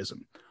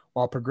communism.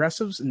 While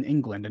progressives in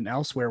England and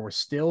elsewhere were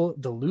still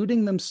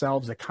deluding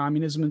themselves that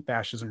communism and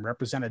fascism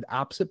represented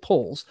opposite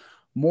poles,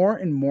 more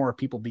and more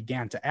people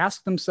began to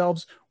ask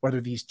themselves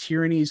whether these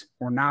tyrannies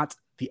were not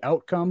the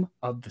outcome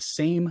of the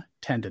same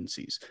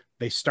tendencies.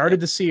 They started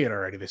to see it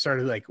already. They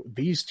started like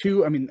these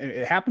two. I mean,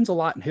 it happens a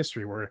lot in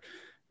history where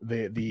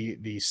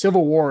the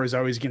Civil War is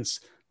always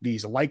against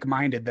these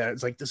like-minded, that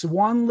it's like this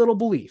one little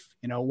belief,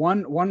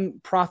 one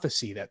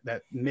prophecy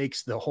that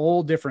makes the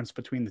whole difference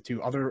between the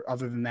two. Other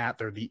than that,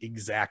 they're the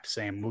exact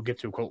same. We'll get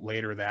to a quote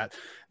later that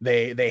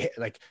they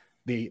like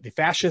the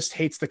fascist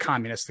hates the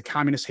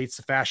communist hates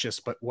the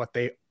fascist, but what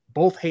they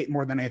both hate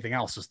more than anything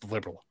else is the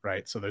liberal,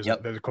 right? So there's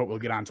a quote we'll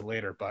get on to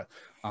later, but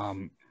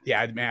I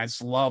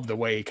just love the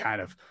way he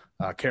kind of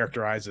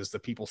characterizes the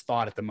people's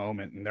thought at the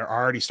moment, and they're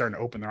already starting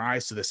to open their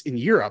eyes to this. In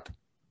Europe,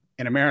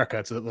 in America,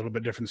 it's a little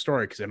bit different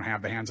story because they don't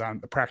have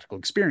the practical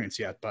experience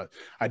yet. But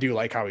I do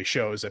like how he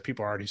shows that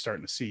people are already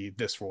starting to see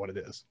this for what it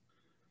is.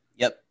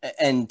 Yep.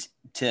 And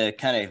to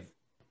kind of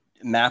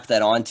map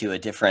that onto a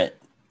different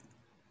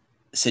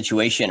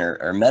situation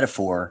or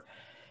metaphor,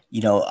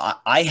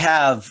 I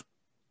have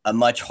a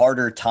much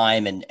harder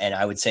time and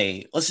I would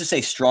say, let's just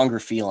say stronger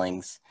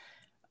feelings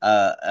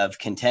of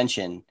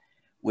contention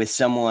with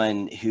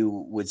someone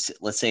who would,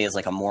 let's say, is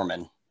like a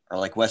Mormon or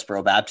like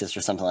Westboro Baptist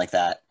or something like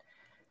that,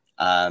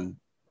 than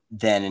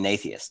an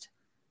atheist.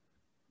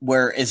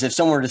 Whereas if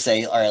someone were to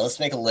say, all right, let's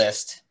make a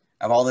list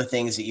of all the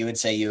things that you would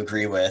say you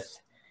agree with,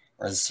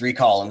 or there's 3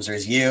 columns,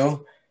 there's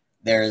you,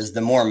 there's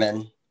the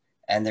Mormon,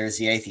 and there's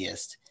the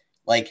atheist.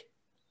 Like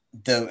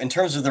in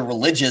terms of the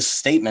religious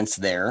statements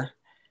there,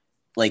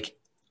 like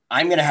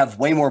I'm going to have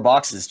way more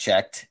boxes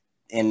checked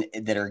in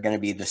that are going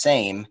to be the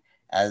same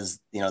as,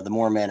 the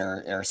Mormon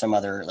or some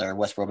other or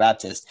Westboro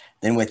Baptist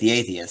than with the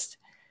atheist.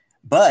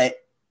 But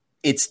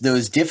it's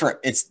those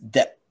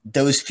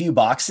those few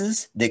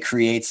boxes that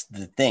creates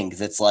the thing.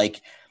 Because it's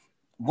like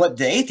what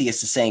the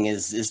atheist is saying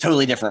is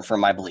totally different from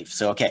my belief.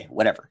 So, okay,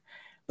 whatever.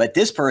 But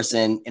this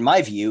person, in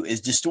my view, is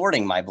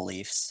distorting my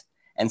beliefs.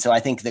 And so I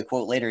think the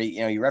quote later,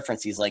 you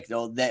reference, he's like,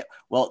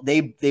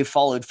 they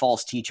followed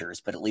false teachers,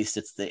 but at least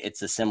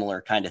it's a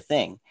similar kind of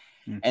thing.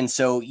 And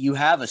so you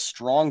have a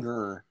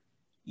stronger,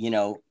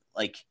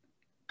 like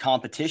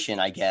competition,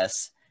 I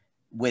guess,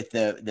 with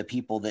the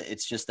people that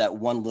it's just that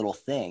one little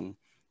thing.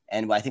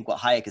 And I think what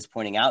Hayek is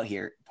pointing out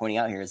here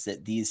is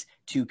that these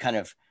two kind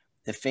of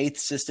the faith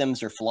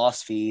systems or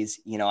philosophies,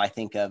 I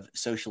think of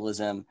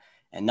socialism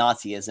and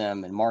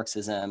Nazism and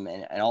Marxism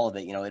and all of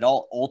it, it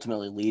all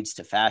ultimately leads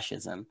to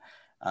fascism.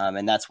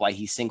 And that's why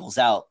he singles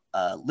out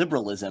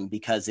liberalism,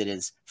 because it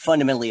is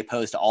fundamentally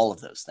opposed to all of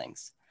those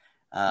things.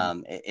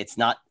 It's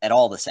not at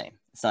all the same.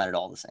 It's not at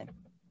all the same.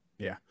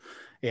 Yeah.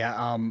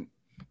 Yeah.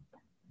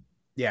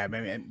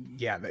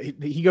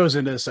 He goes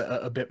into this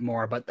a bit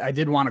more, but I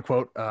did want to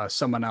quote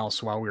someone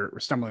else while we're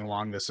stumbling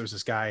along this. There's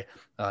this guy,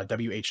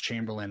 W.H.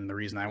 Chamberlain. The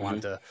reason I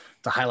wanted to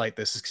highlight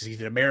this is because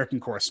he's an American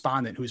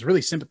correspondent who's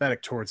really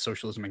sympathetic towards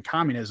socialism and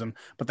communism,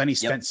 but then he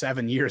spent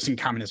 7 years in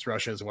communist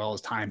Russia as well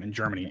as time in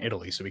Germany and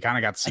Italy. So we kind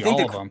of got to see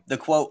all of them. The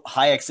quote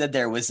Hayek said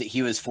there was that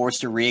he was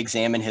forced to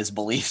re-examine his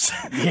beliefs.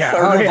 Yeah.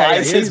 Or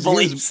revise his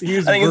beliefs.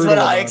 I think it's what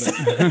Hayek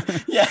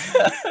said.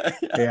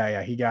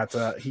 Yeah. He got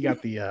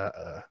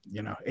the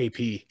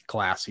AP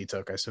class he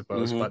took, I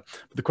suppose. But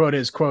the quote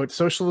is, quote,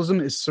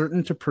 "Socialism is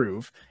certain to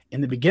prove, in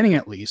the beginning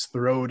at least,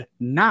 the road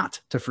not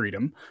to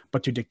freedom,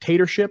 but to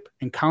dictatorship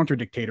and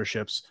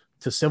counter-dictatorships,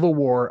 to civil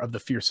war of the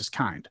fiercest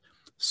kind.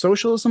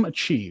 Socialism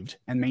achieved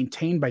and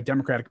maintained by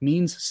democratic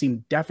means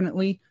seemed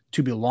definitely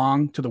to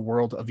belong to the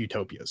world of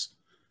utopias."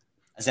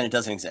 As in it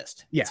doesn't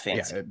exist. Yeah, it's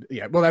fancy.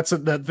 Yeah. Well, that's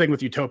the thing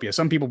with utopia.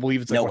 Some people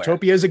believe it's like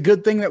utopia is a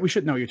good thing that we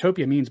should know.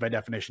 Utopia means by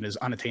definition is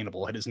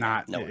unattainable. It is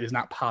not. Nowhere. It is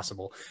not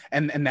possible.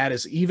 And that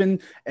is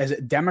even as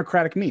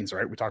democratic means,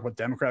 right? We talk about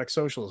democratic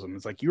socialism.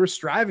 It's like you're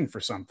striving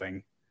for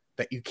something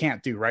that you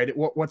can't do, right?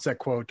 What's that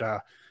quote?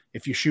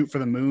 If you shoot for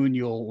the moon,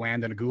 you'll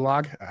land in a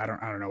gulag. I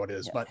don't know what it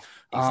is, but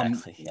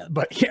exactly. Yeah.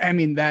 But yeah, I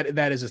mean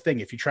that is a thing.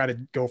 If you try to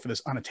go for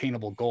this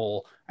unattainable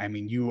goal, I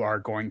mean, you are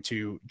going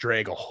to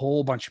drag a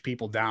whole bunch of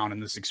people down in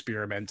this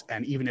experiment.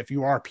 And even if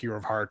you are pure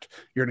of heart,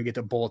 you're going to get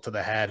a bullet to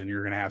the head, and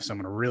you're going to have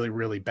someone really,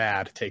 really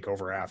bad take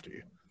over after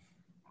you.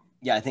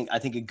 Yeah, I think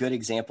a good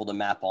example to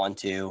map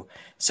onto.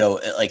 So,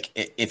 like,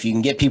 if you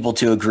can get people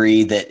to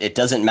agree that it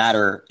doesn't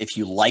matter if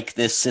you like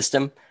this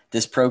system,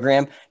 this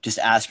program, just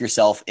ask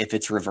yourself if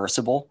it's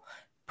reversible.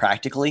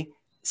 Practically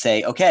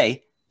say,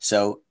 okay,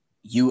 so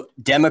you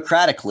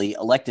democratically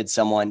elected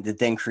someone that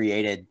then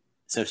created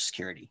Social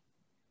Security.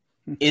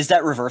 Is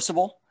that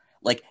reversible?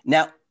 Like,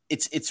 now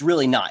it's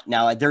really not.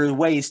 Now there are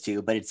ways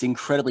to, but it's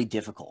incredibly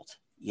difficult,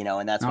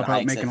 and that's what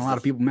Hayek making says. A lot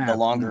of people mad. The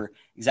longer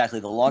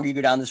you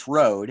go down this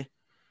road,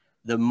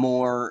 the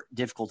more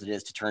difficult it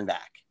is to turn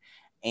back.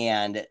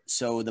 And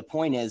so the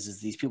point is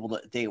these people,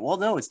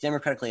 no, it's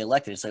democratically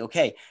elected. It's like,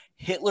 okay,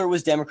 Hitler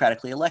was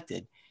democratically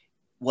elected.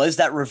 Was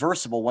that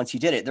reversible once you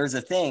did it? There's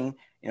a thing,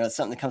 it's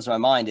something that comes to my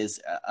mind is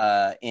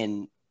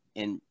in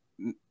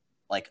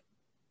like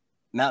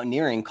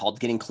mountaineering called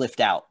getting cliffed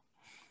out.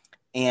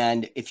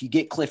 And if you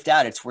get cliffed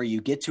out, it's where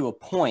you get to a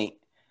point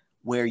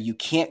where you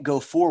can't go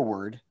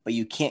forward, but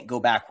you can't go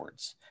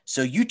backwards.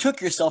 So you took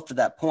yourself to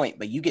that point,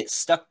 but you get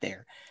stuck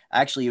there.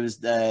 Actually, it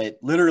was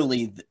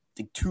literally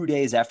 2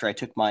 days after I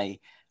took my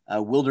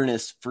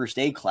wilderness first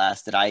aid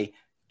class that I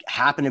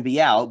happened to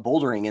be out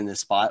bouldering in this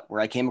spot where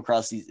I came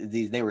across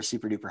these they were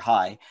super duper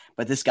high,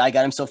 but this guy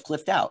got himself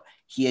cliffed out.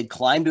 He had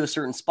climbed to a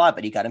certain spot,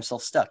 but he got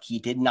himself stuck. He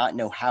did not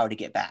know how to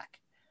get back.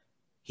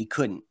 He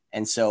couldn't.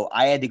 And so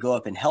I had to go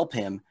up and help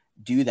him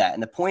do that.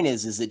 And the point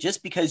is that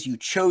just because you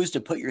chose to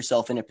put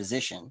yourself in a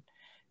position,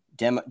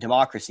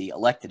 democracy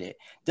elected it,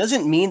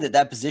 doesn't mean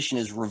that position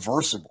is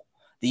reversible,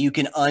 that you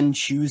can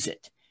unchoose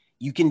it.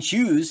 You can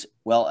choose,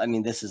 well, I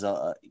mean, this is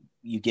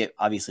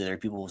obviously there are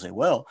people who will say,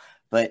 well,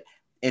 but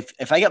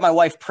if I get my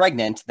wife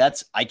pregnant,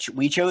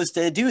 we chose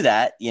to do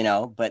that,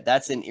 but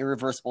that's an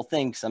irreversible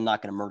thing because I'm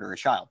not going to murder a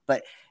child.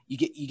 But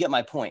you get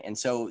my point. And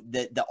so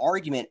the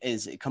argument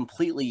is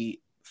completely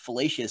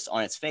fallacious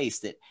on its face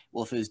that,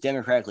 well, if it was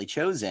democratically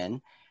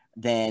chosen,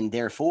 then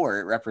therefore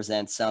it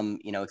represents some,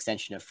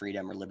 extension of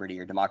freedom or liberty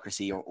or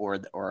democracy or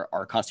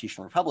our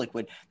constitutional republic.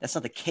 That's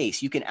not the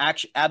case. You can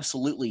actually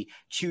absolutely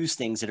choose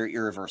things that are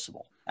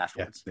irreversible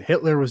afterwards. Yeah.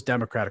 Hitler was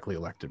democratically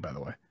elected, by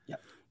the way. Yeah.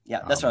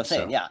 Yeah. That's what I'm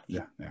saying. So,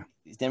 yeah.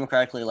 He's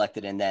democratically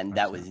elected, and then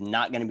that was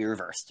not going to be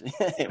reversed.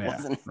 It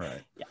wasn't.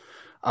 Right.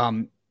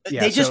 Yeah.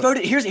 They just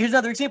voted. Here's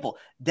another example.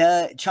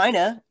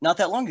 China, not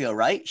that long ago,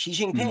 right? Xi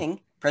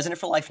Jinping, president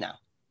for life now.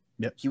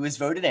 Yep. He was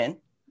voted in.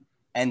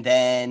 And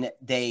then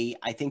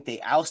I think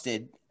they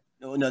ousted.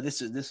 Oh, no,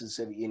 this is the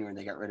Soviet Union where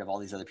they got rid of all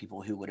these other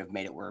people who would have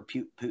made it where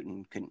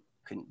Putin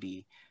couldn't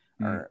be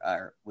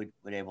or would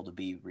able to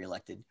be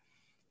reelected.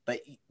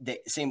 But the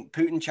same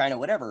Putin, China,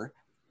 whatever,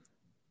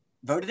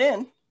 voted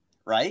in,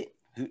 right?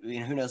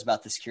 Who knows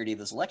about the security of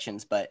those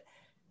elections? But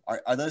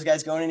are those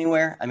guys going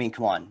anywhere? I mean,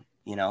 come on,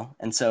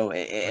 And so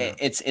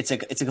it's a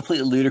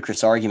completely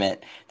ludicrous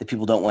argument that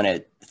people don't want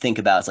to think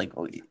about. It's like,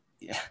 oh,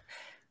 yeah.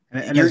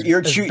 And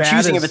you're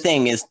choosing of a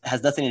thing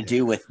has nothing to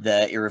do with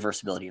the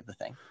irreversibility of the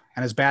thing.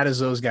 And as bad as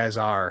those guys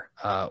are,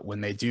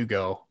 when they do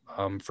go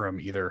from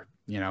either,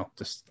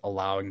 just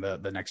allowing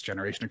the next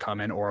generation to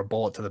come in or a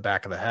bullet to the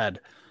back of the head,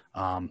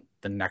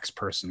 the next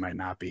person might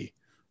not be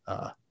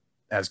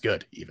as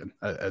good even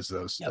as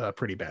those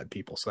pretty bad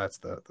people. So that's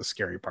the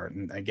scary part.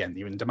 And again,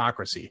 even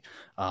democracy,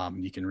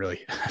 you can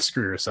really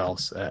screw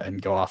yourselves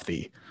and go off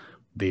the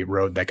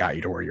road that got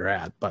you to where you're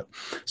at. But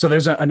so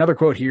there's another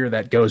quote here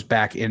that goes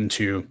back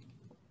into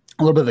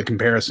a little bit of the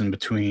comparison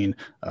between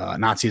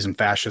Nazism,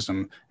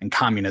 fascism, and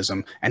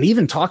communism, and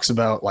even talks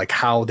about like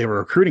how they were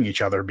recruiting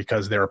each other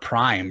because they were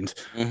primed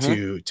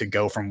to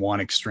go from one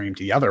extreme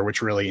to the other,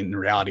 which really in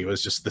reality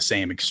was just the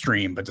same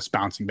extreme, but just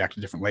bouncing back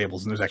to different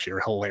labels. And there's actually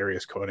a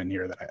hilarious quote in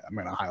here that I'm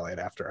going to highlight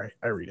after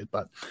I read it.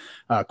 But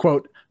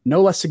quote,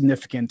 no less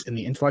significant in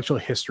the intellectual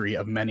history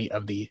of many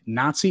of the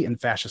Nazi and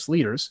fascist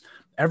leaders,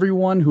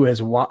 everyone who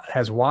has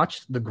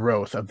watched the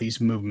growth of these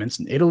movements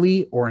in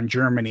Italy or in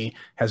Germany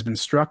has been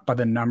struck by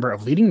the number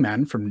of leading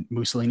men from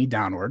Mussolini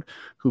downward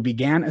who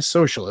began as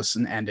socialists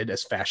and ended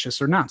as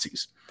fascists or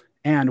Nazis.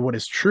 And what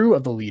is true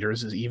of the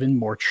leaders is even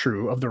more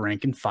true of the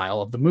rank and file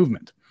of the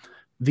movement.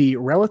 The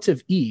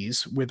relative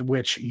ease with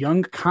which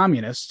young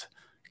communists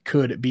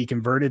could be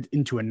converted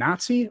into a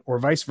Nazi or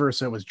vice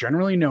versa was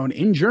generally known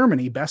in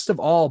Germany best of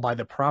all by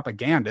the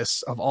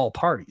propagandists of all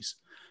parties.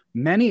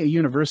 Many a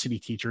university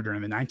teacher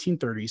during the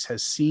 1930s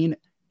has seen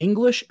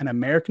English and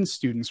American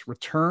students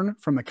return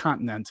from the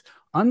continent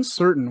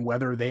uncertain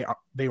whether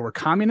they were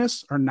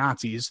communists or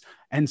Nazis,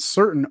 and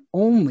certain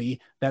only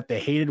that they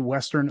hated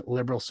Western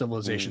liberal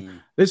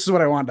civilization. This is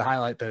what I wanted to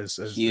highlight as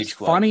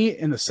funny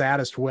in the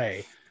saddest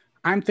way.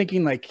 I'm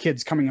thinking like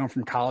kids coming home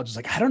from college is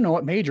like, I don't know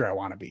what major I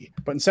want to be.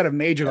 But instead of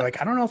major, they're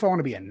like, I don't know if I want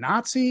to be a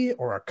Nazi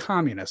or a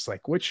communist.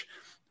 Like which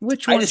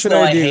one should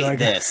I do? Hate like,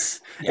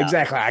 this. Yeah.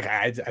 Exactly.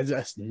 I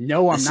just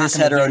know I'm not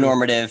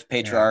heteronormative,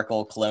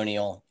 patriarchal,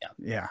 colonial.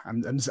 Yeah.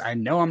 I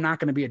know I'm not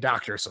going to be a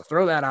doctor. So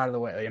throw that out of the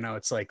way.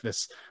 It's like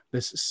this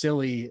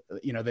silly,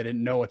 they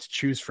didn't know what to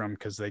choose from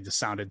because they just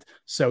sounded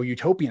so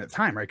utopian at the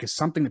time, right? Because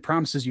something that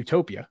promises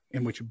utopia,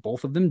 in which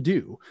both of them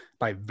do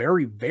by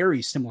very,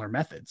 very similar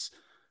methods,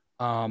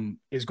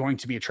 is going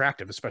to be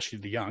attractive, especially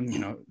the young,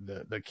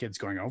 the kids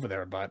going over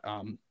there. But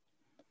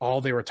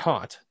all they were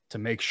taught to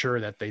make sure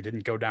that they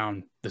didn't go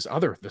down this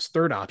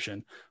third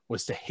option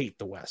was to hate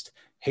the West,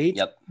 hate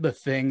the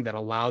thing that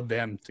allowed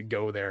them to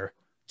go there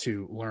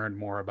to learn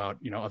more about,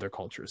 other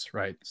cultures.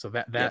 Right. So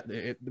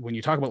when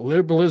you talk about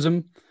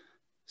liberalism,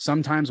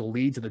 sometimes will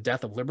lead to the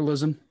death of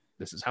liberalism.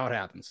 This is how it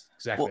happens.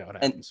 Exactly how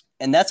it happens.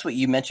 And that's what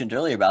you mentioned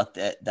earlier about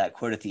that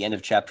quote at the end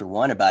of chapter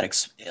 1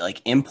 about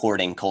like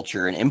importing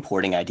culture and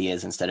importing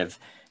ideas instead of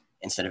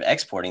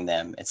exporting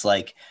them. It's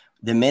like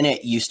the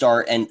minute you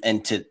start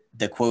and to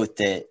the quote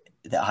that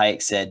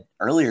Hayek said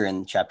earlier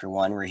in chapter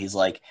 1, where he's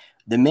like,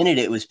 the minute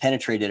it was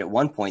penetrated at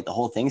one point, the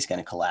whole thing's going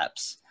to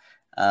collapse.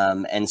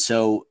 And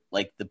so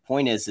like the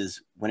point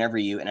is whenever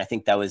and I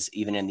think that was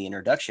even in the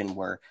introduction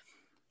where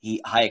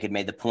Hayek had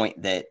made the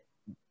point that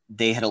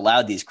they had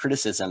allowed these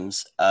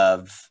criticisms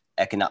of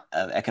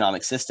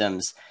economic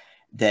systems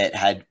that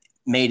had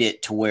made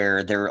it to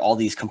where there were all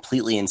these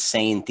completely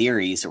insane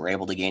theories that were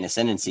able to gain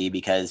ascendancy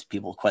because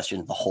people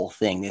questioned the whole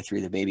thing. They threw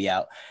the baby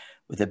out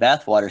with the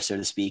bathwater, so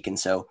to speak. And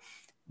so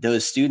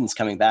those students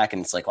coming back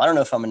and it's like, well, I don't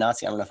know if I'm a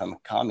Nazi, I don't know if I'm a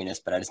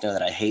communist, but I just know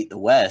that I hate the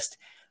West.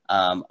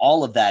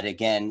 All of that,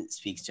 again,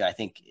 speaks to, I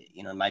think,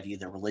 in my view,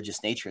 the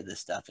religious nature of this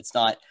stuff. It's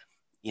not,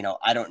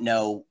 I don't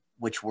know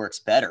which works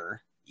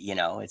better.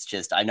 It's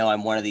just, I know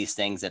I'm one of these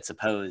things that's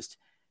opposed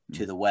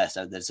to the West,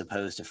 that's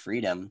opposed to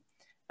freedom.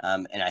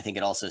 And I think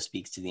it also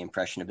speaks to the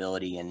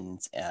impressionability and,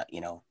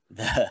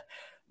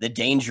 the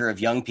danger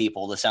of young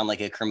people to sound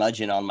like a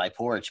curmudgeon on my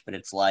porch, but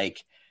it's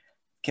like,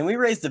 can we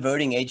raise the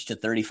voting age to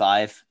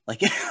 35?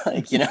 Like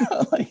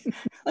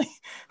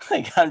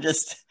I'm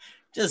just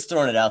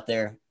throwing it out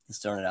there.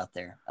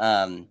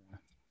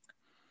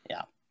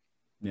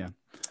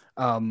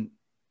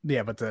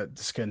 Yeah, but to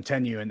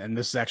continue, and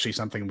this is actually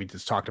something we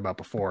just talked about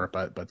before,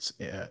 but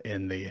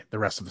in the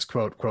rest of this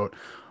quote,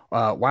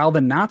 while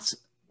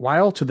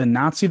to the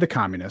Nazi the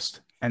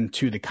communist, and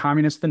to the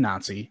communist the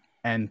Nazi,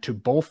 and to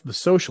both the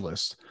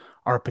socialists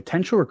are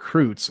potential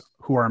recruits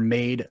who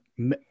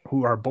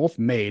are both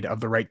made of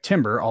the right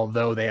timber,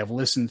 although they have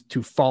listened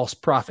to false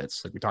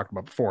prophets, like we talked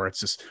about before. It's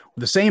just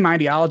the same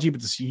ideology,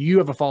 but you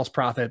have a false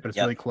prophet, but it's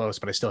really close.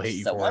 But I still hate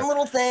you for one it.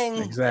 Little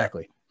thing.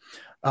 Exactly.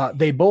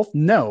 They both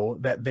know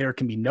that there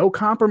can be no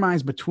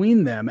compromise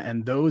between them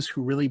and those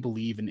who really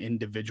believe in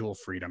individual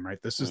freedom,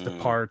 right? This is the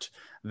part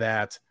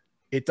that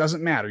it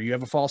doesn't matter. You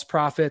have a false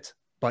prophet,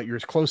 but you're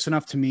close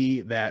enough to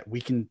me that we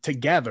can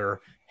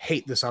together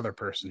hate this other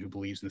person who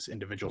believes in this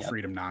individual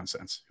freedom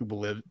nonsense, who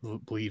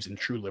believes in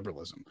true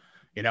liberalism.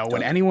 You know,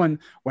 when anyone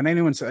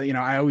says, you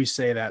know, I always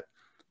say that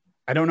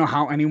I don't know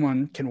how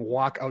anyone can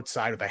walk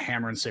outside with a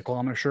hammer and sickle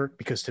on their shirt,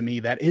 because to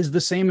me that is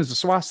the same as the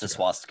swastika. The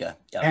swastika,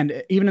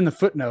 and even in the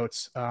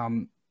footnotes,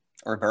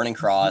 or a burning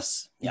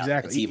cross,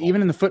 exactly.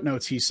 Even in the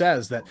footnotes, he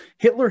says that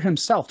Hitler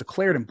himself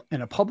declared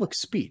in a public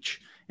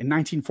speech in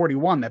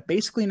 1941 that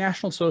basically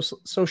National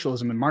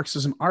Socialism and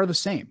Marxism are the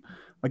same.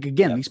 Like,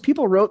 again, these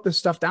people wrote this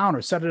stuff down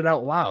or said it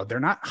out loud. They're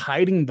not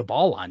hiding the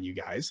ball on you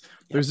guys.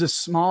 There's this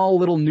small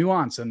little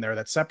nuance in there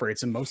that separates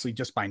them, mostly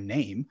just by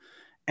name.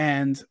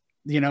 And,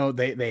 you know,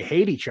 they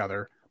hate each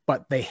other,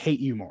 but they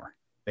hate you more.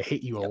 They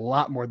hate you a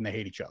lot more than they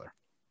hate each other.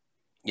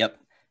 Yep.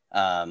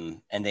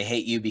 And they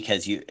hate you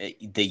because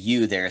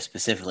you there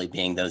specifically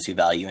being those who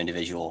value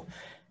individual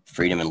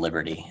freedom and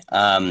liberty.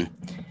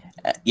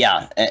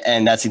 Yeah,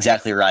 and that's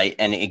exactly right.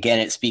 And again,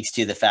 it speaks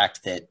to the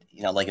fact that,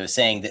 you know, like I was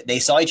saying, that they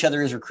saw each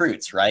other as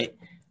recruits, right?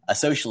 A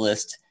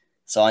socialist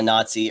saw a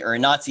Nazi, or a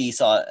Nazi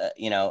saw,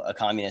 you know, a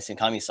communist, and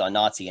communist saw a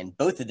Nazi, and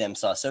both of them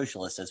saw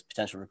socialists as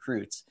potential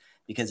recruits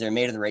because they're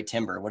made of the right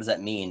timber. What does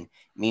that mean?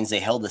 It means they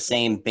held the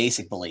same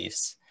basic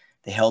beliefs.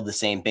 They held the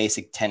same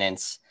basic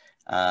tenets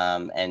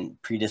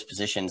and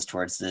predispositions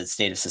towards the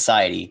state of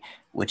society,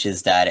 which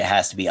is that it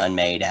has to be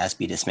unmade, it has to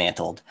be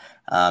dismantled.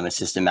 It's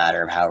just a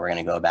matter of how we're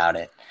going to go about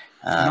it.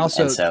 And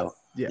so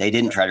they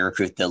didn't try to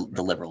recruit the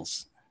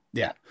liberals.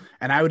 Yeah.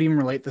 And I would even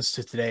relate this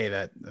to today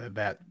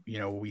that, you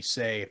know, we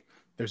say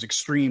there's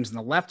extremes in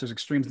the left, there's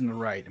extremes in the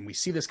right. And we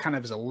see this kind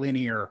of as a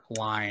linear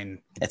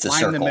line. It's a line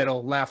circle. In the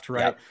middle, left,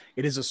 right. Yep.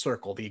 It is a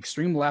circle. The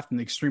extreme left and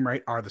the extreme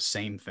right are the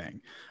same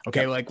thing.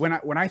 Okay. Yep.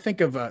 Like when I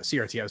think of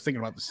CRT, I was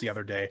thinking about this the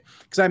other day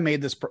because I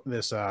made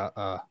this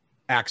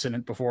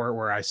accident before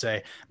where I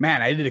say,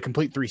 man, I did a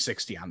complete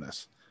 360 on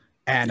this.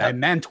 And I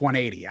meant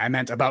 180. I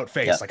meant about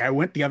face. Like I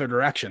went the other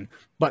direction.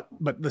 But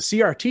the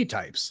CRT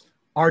types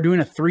are doing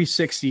a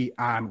 360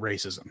 on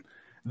racism.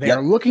 They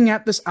are looking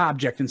at this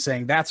object and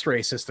saying that's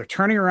racist. They're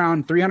turning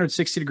around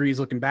 360 degrees,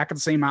 looking back at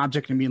the same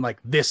object and being like,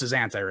 this is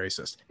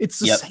anti-racist. It's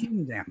the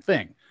same damn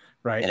thing,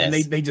 right? And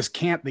they just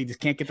can't get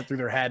that through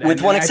their head.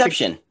 With one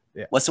exception.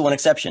 What's the one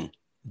exception?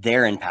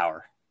 They're in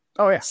power.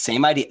 Oh yeah.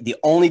 Same idea. The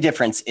only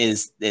difference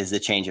is the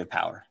change of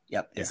power.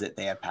 Is that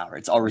they have power.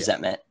 It's all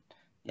resentment.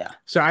 Yeah.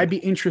 So I'd be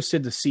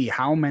interested to see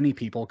how many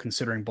people,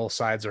 considering both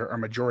sides are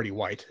majority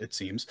white, it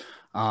seems,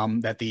 how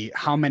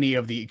many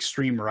of the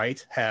extreme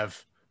right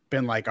have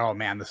been like, oh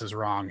man, this is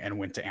wrong, and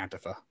went to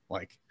Antifa.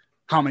 Like,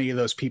 how many of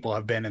those people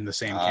have been in the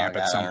same camp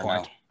at some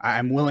point?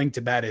 I'm willing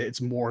to bet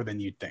it's more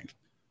than you'd think.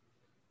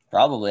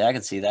 Probably, I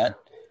could see that.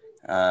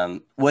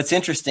 What's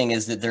interesting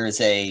is that there is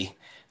if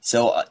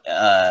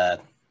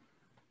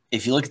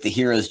you look at the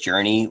hero's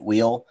journey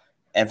wheel,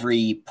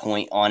 every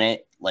point on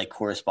it like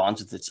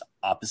corresponds with its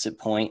opposite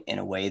point in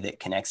a way that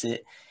connects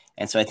it.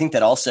 And so I think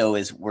that also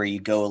is where you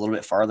go a little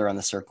bit farther on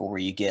the circle, where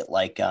you get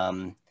like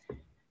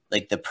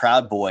the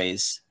Proud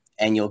Boys,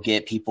 and you'll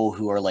get people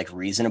who are like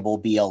reasonable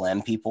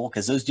BLM people,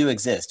 because those do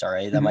exist. All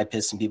right. That might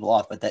piss some people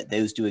off, but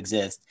those do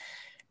exist.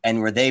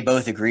 And where they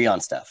both agree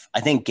on stuff. I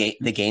think the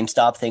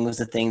GameStop thing was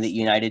the thing that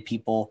united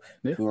people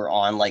who are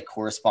on like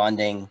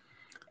corresponding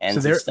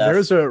ends of stuff.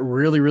 There's a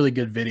really, really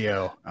good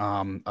video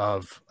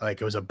of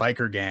like, it was a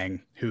biker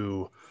gang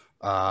who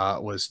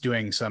was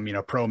doing some, you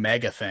know, pro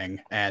MAGA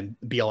thing, and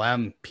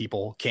BLM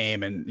people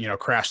came and, you know,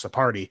 crashed the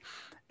party.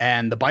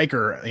 And the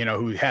biker, you know,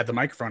 who had the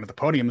microphone at the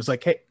podium was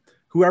like, hey,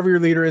 whoever your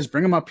leader is,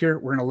 bring them up here.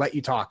 We're going to let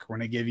you talk. We're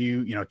going to give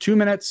you, you know, 2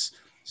 minutes,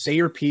 say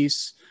your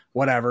piece,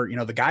 whatever. You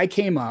know, the guy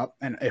came up,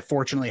 and it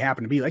fortunately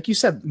happened to be, like you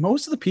said,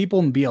 most of the people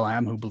in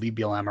BLM who believe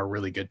BLM are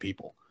really good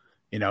people.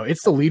 You know,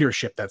 it's the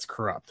leadership that's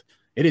corrupt.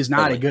 It is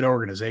not a good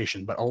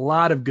organization, but a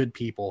lot of good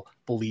people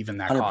believe in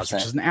that 100%. Cause,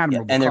 which is an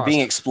admirable and they're cause. Being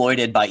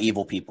exploited by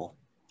evil people.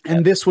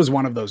 And this was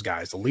one of those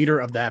guys. The leader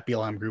of that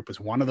BLM group was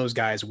one of those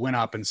guys, went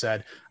up and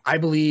said, I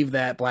believe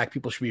that black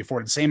people should be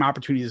afforded the same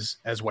opportunities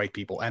as white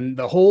people. And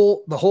the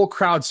whole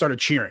crowd started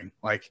cheering.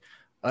 Like,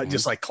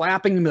 just like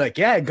clapping and be like,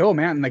 yeah, go,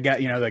 man. And the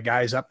guy, the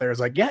guy's up there is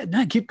like, yeah,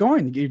 no, keep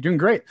going. You're doing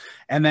great.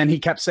 And then he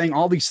kept saying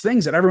all these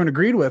things that everyone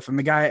agreed with. And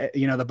the guy,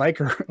 the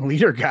biker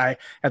leader guy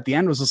at the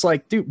end was just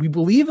like, dude, we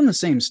believe in the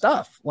same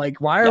stuff.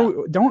 Like, why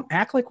don't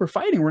act like we're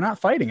fighting. We're not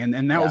fighting.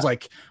 And that was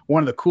like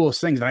one of the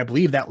coolest things. And I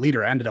believe that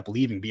leader ended up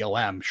leaving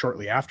BLM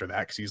shortly after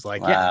that. Cause he's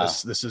like, yeah,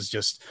 this is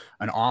just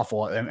an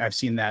awful, and I've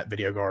seen that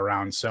video go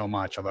around so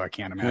much, although I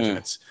can't imagine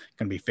it's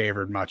going to be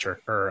favored much or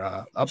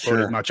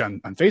uploaded much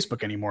on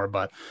Facebook anymore.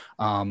 But,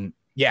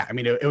 yeah, I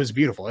mean, it was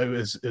beautiful. It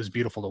was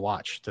beautiful to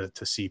watch,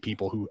 to see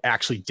people who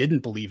actually didn't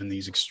believe in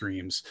these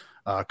extremes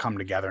come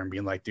together and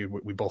being like, dude,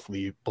 we both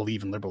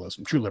believe in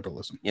liberalism, true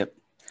liberalism. Yep.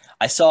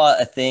 I saw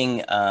a thing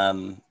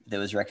that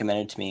was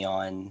recommended to me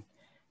on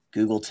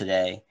Google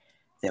today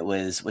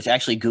which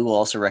actually Google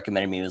also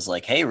recommended me. It was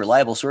like, hey,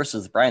 reliable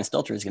sources, Brian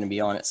Stelter is going to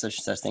be on at such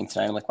and such thing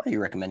tonight. I'm like, why are you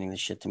recommending this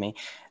shit to me?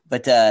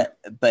 But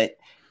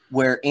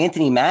where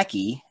Anthony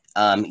Mackie,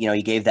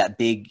 he gave that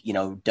big,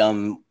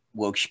 dumb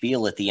woke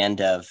spiel at the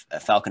end of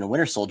Falcon and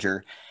Winter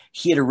Soldier.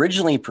 He had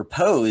originally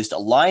proposed a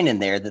line in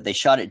there that they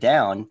shot it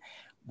down,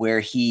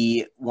 where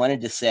he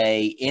wanted to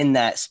say in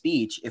that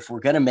speech, if we're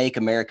going to make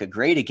America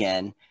great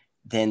again,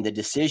 then the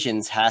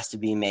decisions has to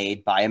be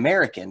made by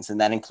Americans.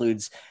 And that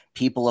includes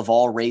people of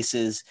all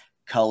races,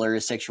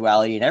 colors,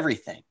 sexuality, and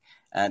everything.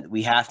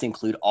 We have to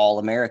include all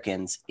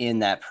Americans in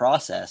that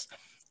process.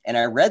 And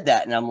I read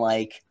that and I'm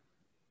like,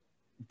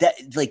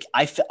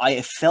 I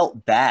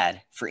felt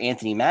bad for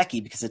Anthony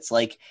Mackie, because it's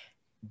like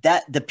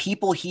that the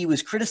people he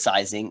was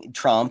criticizing,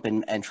 Trump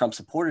and Trump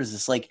supporters,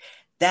 it's like,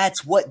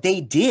 that's what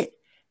they did.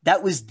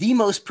 That was the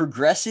most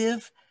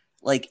progressive,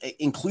 like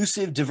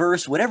inclusive,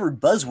 diverse, whatever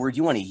buzzword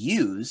you want to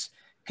use,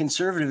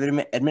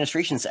 conservative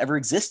administrations ever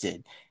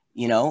existed,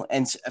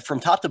 and from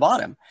top to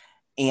bottom.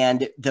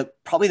 And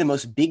probably the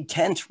most big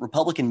tent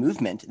Republican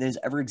movement that has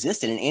ever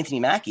existed. And Anthony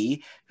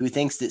Mackie, who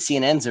thinks that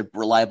CNN's a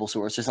reliable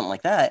source or something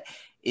like that,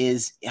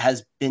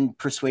 has been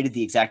persuaded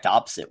the exact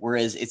opposite.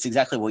 Whereas it's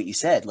exactly what you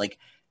said. Like,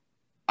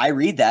 I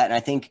read that and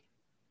I think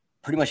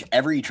pretty much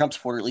every Trump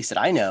supporter, at least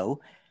that I know,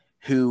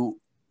 who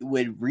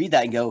would read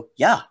that and go,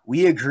 yeah,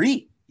 we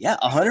agree. Yeah,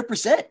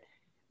 100%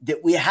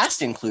 that we has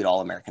to include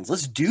all Americans.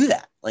 Let's do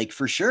that. Like,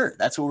 for sure.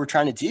 That's what we're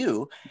trying to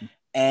do.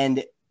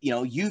 And,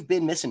 you've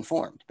been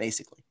misinformed,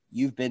 basically.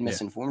 You've been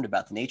misinformed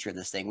about the nature of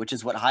this thing, which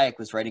is what Hayek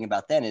was writing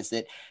about then, is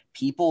that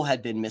people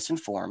had been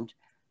misinformed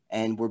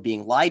and were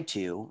being lied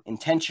to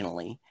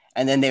intentionally.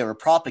 And then they were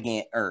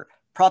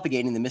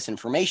propagating the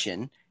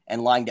misinformation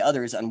and lying to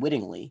others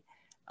unwittingly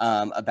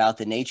about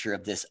the nature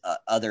of this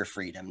other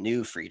freedom,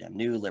 new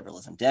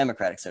liberalism,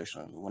 democratic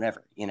socialism,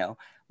 whatever,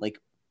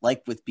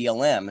 like with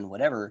BLM and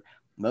whatever.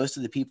 Most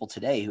of the people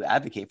today who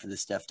advocate for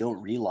this stuff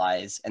don't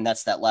realize, and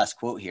that's that last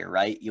quote here,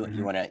 right? You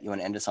want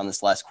to end us on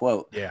this last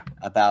quote,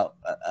 about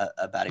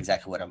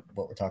exactly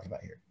what we're talking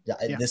about here.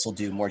 This will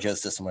do more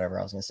justice than whatever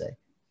I was going to say.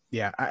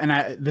 Yeah, and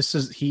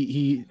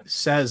he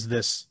says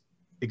this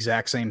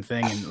exact same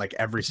thing in like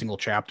every single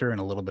chapter in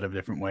a little bit of a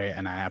different way,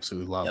 and I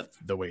absolutely love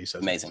the way he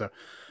says Amazing. it.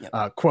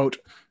 So, quote,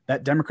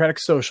 that democratic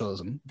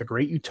socialism, the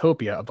great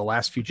utopia of the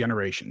last few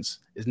generations,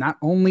 is not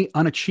only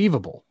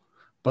unachievable,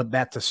 but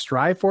that to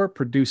strive for it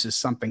produces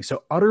something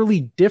so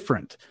utterly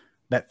different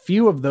that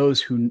few of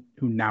those who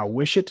now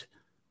wish it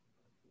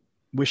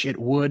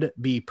would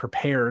be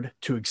prepared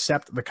to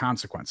accept the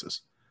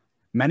consequences.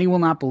 Many will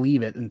not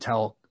believe it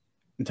until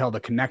the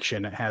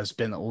connection has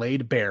been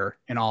laid bare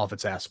in all of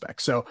its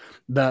aspects. So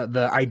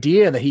the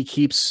idea that he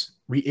keeps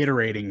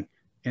reiterating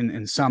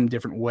in some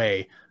different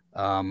way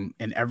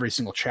in every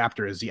single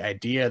chapter is the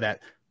idea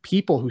that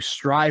people who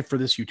strive for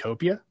this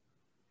utopia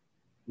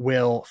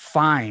will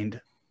find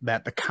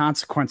that the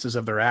consequences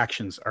of their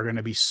actions are going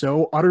to be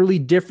so utterly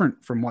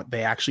different from what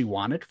they actually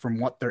wanted, from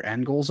what their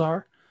end goals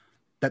are,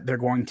 that they're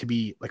going to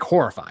be like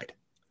horrified.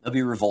 They'll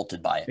be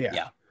revolted by it.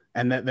 Yeah.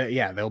 And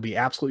they'll be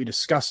absolutely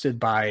disgusted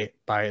by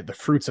the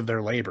fruits of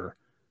their labor.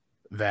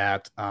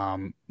 That,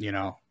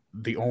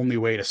 the only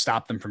way to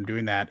stop them from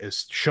doing that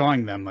is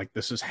showing them like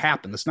this has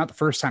happened. This is not the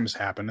first time it's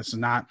happened. This is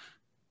not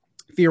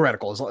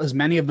theoretical, as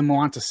many of them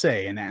want to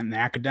say. And the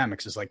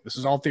academics is like, this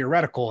is all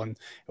theoretical. And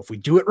if we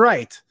do it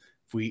right,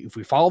 if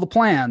we follow the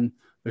plan,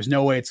 there's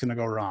no way it's going to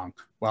go wrong.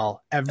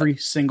 Well, every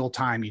single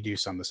time you do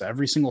some of this,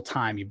 every single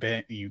time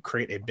you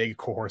create a big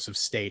coercive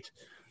state,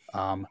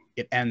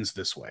 it ends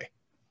this way,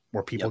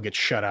 where people get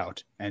shut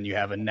out, and you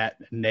have a net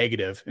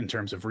negative in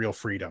terms of real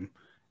freedom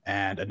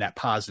and a net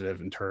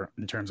positive in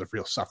terms of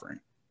real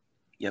suffering.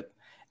 Yep.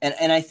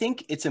 And I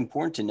think it's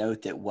important to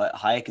note that what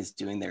Hayek is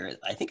doing there,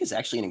 I think, is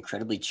actually an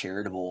incredibly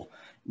charitable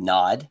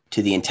nod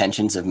to the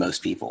intentions of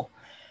most people.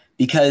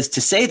 Because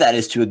to say that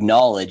is to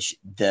acknowledge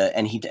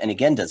and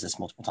again does this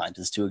multiple times,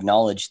 is to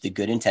acknowledge the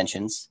good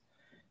intentions,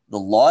 the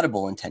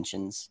laudable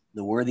intentions,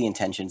 the worthy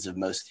intentions of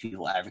most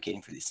people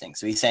advocating for these things.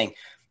 So he's saying,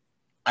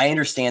 I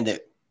understand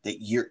that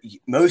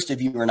most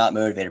of you are not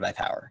motivated by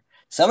power.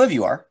 Some of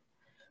you are,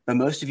 but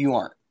most of you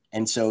aren't.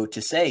 And so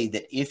to say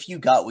that if you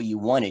got what you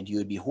wanted, you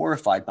would be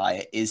horrified by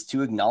it, is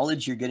to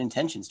acknowledge your good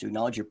intentions, to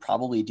acknowledge you're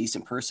probably a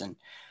decent person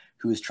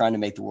who is trying to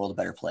make the world a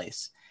better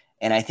place.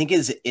 and I think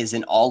is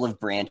an olive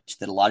branch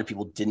that a lot of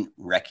people didn't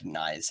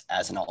recognize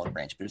as an olive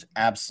branch, but it's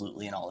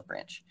absolutely an olive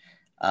branch,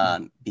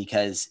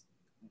 because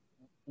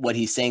what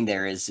he's saying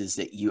there is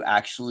that you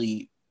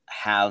actually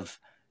have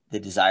the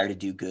desire to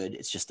do good.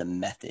 It's just the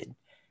method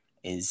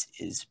is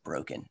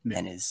broken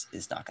and is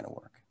not going to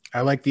work.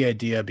 I like the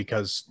idea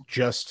because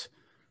just,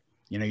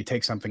 you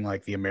take something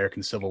like the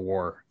American Civil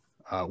War,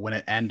 when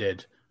it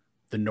ended,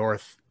 the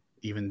North,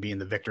 even being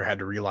the victor, had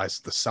to realize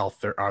the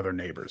South are their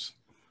neighbors.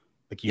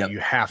 Like you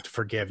have to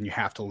forgive and you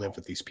have to live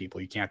with these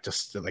people. You can't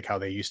just, like how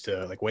they used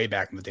to, like way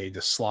back in the day,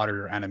 just slaughter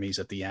your enemies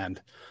at the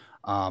end,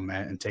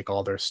 and take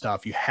all their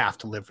stuff. You have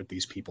to live with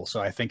these people.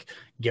 So I think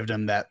give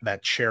them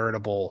that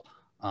charitable,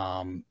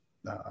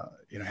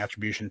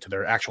 attribution to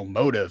their actual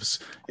motives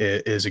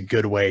is a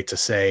good way to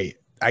say,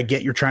 I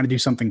get you're trying to do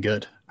something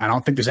good. I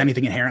don't think there's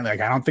anything inherently, I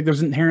don't think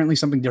there's inherently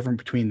something different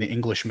between the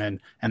Englishman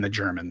and the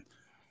German.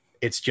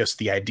 It's just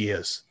the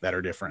ideas that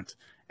are different.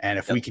 And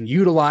if we can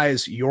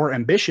utilize your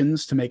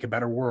ambitions to make a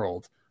better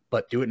world,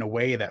 but do it in a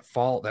way that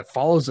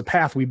follows the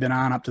path we've been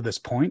on up to this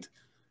point,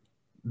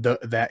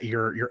 that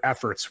your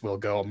efforts will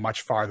go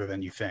much farther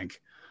than you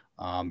think,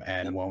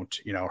 and won't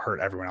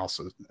hurt everyone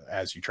else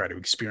as you try to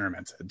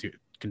experiment,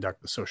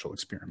 conduct the social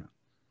experiment.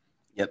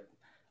 Yep.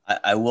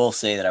 I will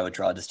say that I would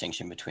draw a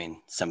distinction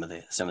between some of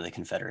the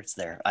Confederates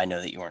there. I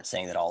know that you weren't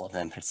saying that all of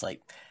them, but it's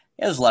like,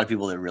 there's a lot of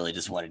people that really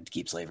just wanted to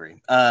keep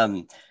slavery.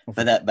 But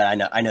I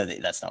know that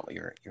that's not what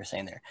you're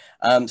saying there.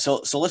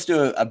 So let's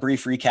do a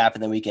brief recap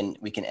and then we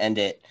can end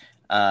it.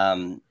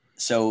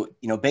 So,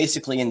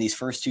 basically in these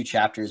first two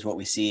chapters, what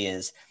we see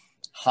is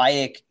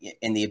Hayek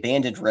in The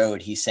Abandoned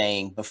Road. He's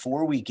saying,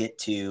 before we get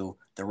to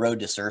the road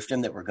to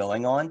serfdom that we're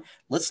going on,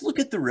 let's look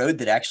at the road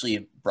that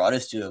actually brought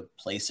us to a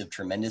place of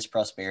tremendous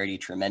prosperity,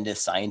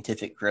 tremendous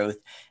scientific growth,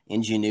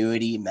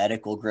 ingenuity,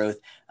 medical growth,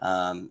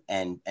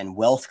 and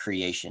wealth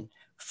creation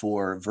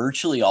for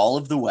virtually all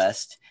of the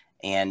West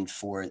and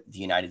for the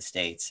United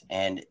States.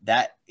 And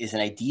that is an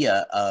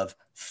idea of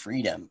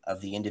freedom of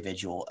the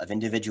individual, of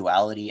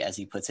individuality, as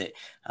he puts it,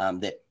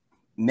 that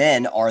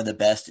men are the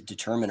best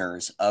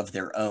determiners of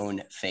their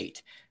own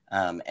fate.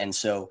 And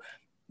so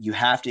you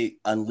have to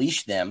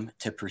unleash them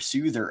to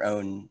pursue their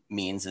own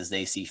means as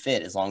they see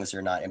fit, as long as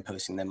they're not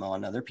imposing them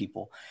on other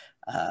people.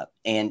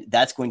 And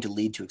that's going to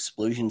lead to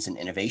explosions in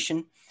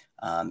innovation,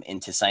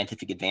 into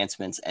scientific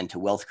advancements, and to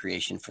wealth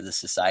creation for the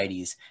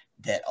societies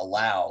that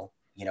allow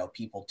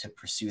people to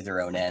pursue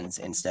their own ends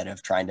instead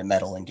of trying to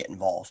meddle and get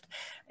involved.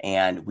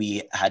 And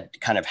we had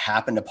kind of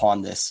happened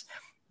upon this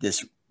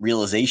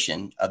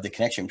realization of the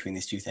connection between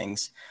these two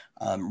things,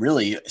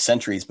 really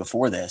centuries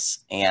before this.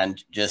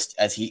 And just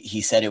as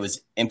he said, it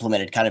was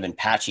implemented kind of in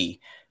patchy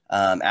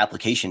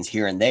applications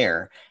here and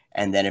there.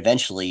 And then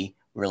eventually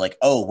we're like,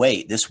 oh,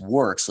 wait, this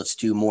works. Let's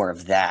do more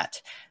of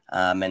that.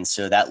 And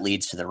so that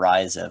leads to the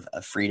rise of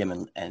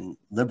freedom and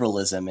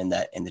liberalism in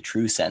the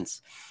true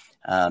sense.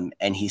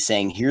 And he's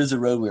saying, here's the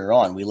road we were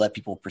on. We let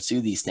people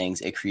pursue these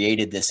things. It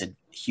created this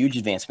huge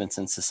advancements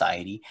in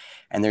society.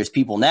 And there's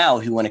people now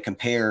who want to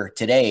compare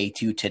today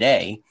to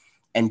today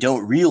and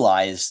don't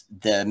realize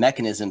the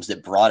mechanisms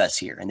that brought us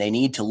here. And they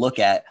need to look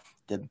at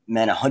the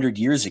men 100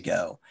 years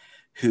ago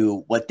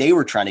what they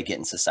were trying to get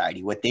in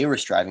society, what they were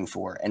striving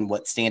for, and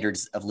what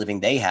standards of living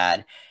they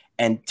had,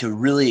 and to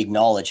really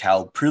acknowledge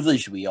how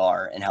privileged we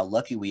are and how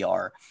lucky we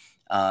are.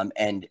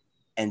 And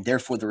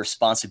therefore the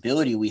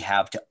responsibility we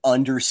have to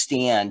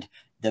understand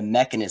the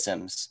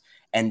mechanisms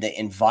and the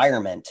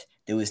environment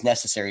that was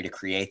necessary to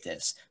create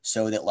this,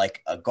 so that,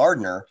 like a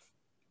gardener,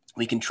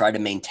 we can try to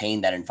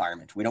maintain that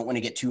environment. We don't want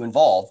to get too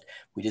involved.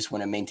 We just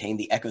want to maintain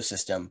the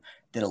ecosystem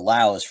that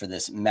allows for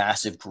this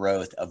massive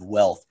growth of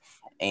wealth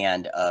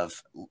and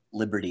of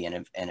liberty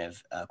and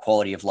of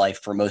quality of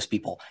life for most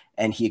people.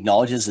 And he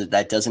acknowledges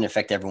that doesn't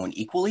affect everyone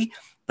equally,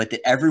 but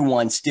that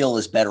everyone still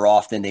is better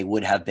off than they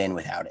would have been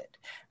without it.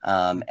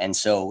 And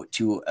so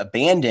to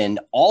abandon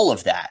all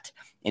of that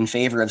in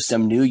favor of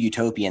some new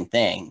utopian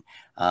thing,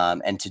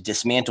 and to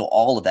dismantle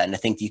all of that and to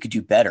think that you could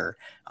do better,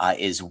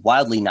 is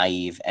wildly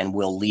naive and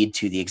will lead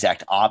to the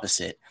exact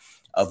opposite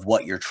of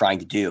what you're trying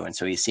to do. And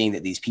so he's seeing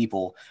that these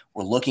people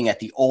were looking at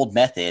the old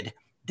method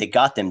that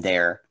got them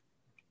there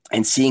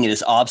and seeing it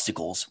as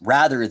obstacles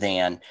rather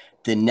than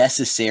the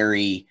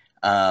necessary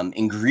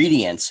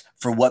ingredients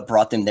for what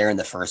brought them there in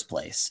the first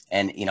place.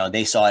 And,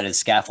 they saw it as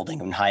scaffolding,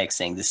 when Hayek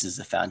saying this is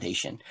the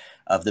foundation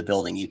of the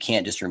building. You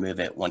can't just remove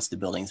it once the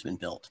building's been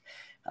built.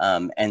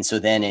 And so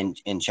then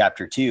in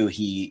chapter 2,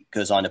 he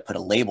goes on to put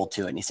a label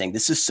to it. And he's saying,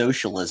 this is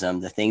socialism,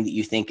 the thing that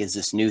you think is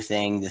this new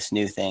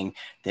thing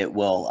that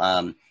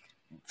will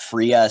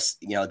free us,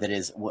 that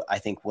is, I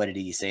think, what did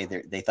he say?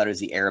 They thought it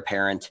was the heir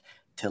apparent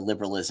to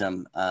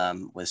liberalism,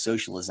 was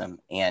socialism.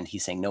 And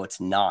he's saying, no, it's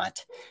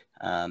not.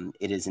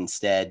 It is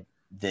instead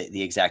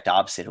the exact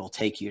opposite. It will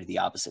take you to the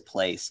opposite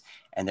place.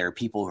 And there are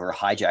people who are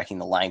hijacking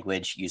the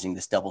language, using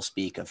this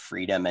doublespeak of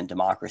freedom and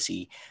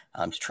democracy,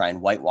 to try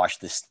and whitewash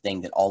this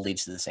thing that all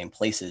leads to the same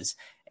places.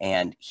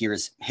 And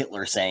here's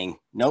Hitler saying,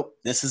 nope,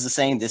 this is the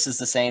same. This is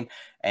the same.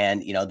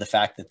 And, the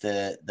fact that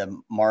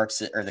the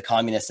Marx or the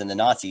communists and the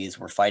Nazis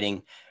were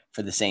fighting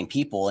for the same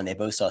people, and they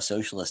both saw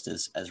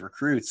socialists as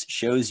recruits,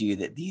 shows you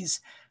that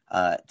these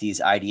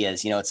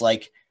ideas, it's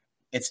like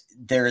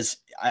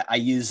I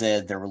use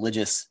the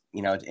religious,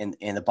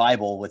 in the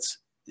Bible,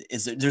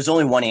 there's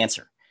only one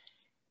answer,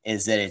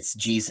 is that it's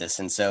Jesus.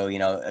 And so,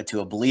 to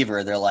a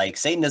believer, they're like,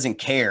 Satan doesn't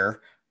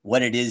care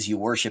what it is you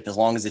worship as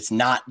long as it's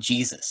not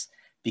Jesus,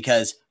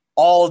 because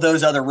all of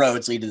those other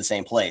roads lead to the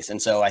same place.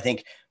 And so I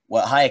think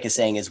what Hayek is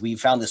saying is we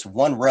found this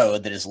one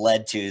road that has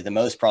led to the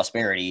most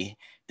prosperity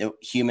that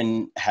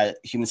human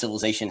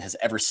civilization has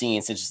ever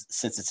seen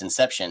since its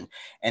inception.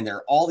 And there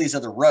are all these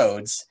other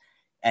roads.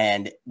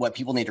 And what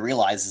people need to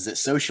realize is that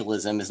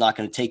socialism is not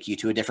going to take you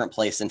to a different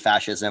place than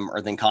fascism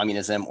or than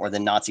communism or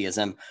than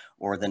Nazism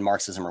or than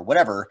Marxism or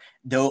whatever,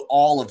 though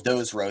all of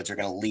those roads are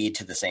going to lead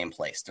to the same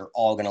place. They're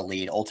all going to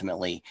lead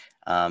ultimately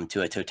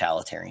to a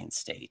totalitarian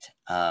state.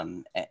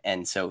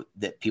 And so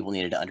that people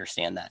needed to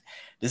understand that.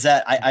 Does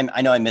that,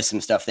 I know I missed some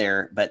stuff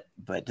there, but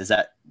does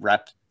that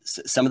wrap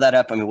some of that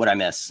up? I mean, what'd I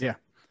miss? Yeah.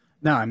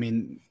 No, I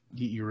mean,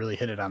 you really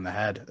hit it on the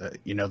head.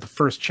 The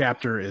first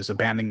chapter is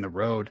abandoning the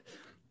road,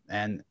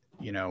 and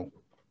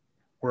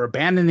we're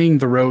abandoning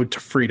the road to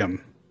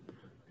freedom.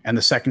 And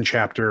the second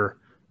chapter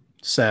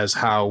says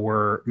how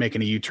we're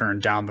making a U-turn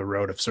down the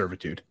road of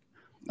servitude.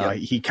 Yep.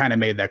 He kind of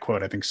made that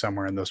quote, I think,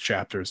 somewhere in those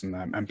chapters, and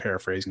I'm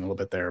paraphrasing a little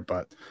bit there,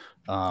 but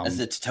that's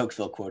the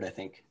Tocqueville quote, I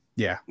think.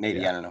 Yeah, maybe.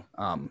 Yeah. I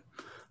don't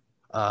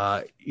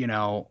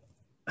know.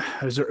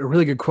 There's a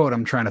really good quote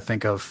I'm trying to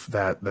think of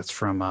that's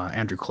from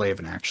Andrew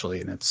Clavin,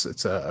 actually, and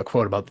it's a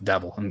quote about the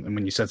devil. And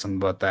when you said something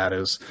about that,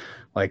 is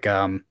like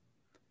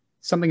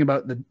something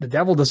about the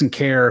devil doesn't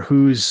care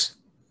who's,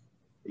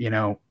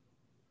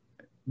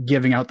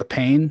 giving out the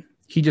pain.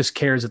 He just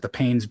cares that the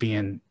pain's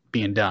being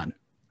done,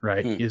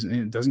 right? He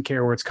doesn't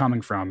care where it's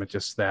coming from. It's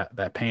just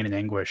that pain and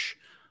anguish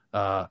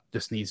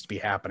just needs to be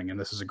happening. And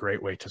this is a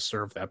great way to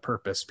serve that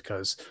purpose,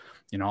 because,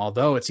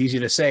 although it's easy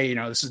to say,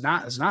 it's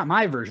not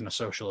my version of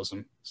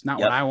socialism. It's not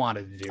what I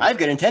wanted to do. I have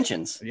good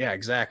intentions. Yeah,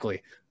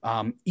 exactly.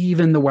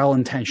 Even the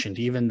well-intentioned,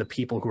 even the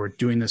people who are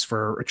doing this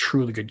for a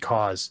truly good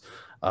cause,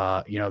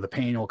 the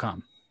pain will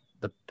come.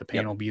 The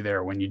pain will be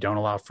there when you don't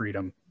allow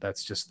freedom.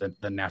 That's just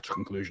the natural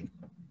conclusion.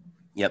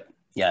 Yep.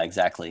 Yeah,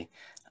 exactly.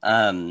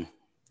 And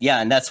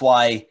that's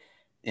why,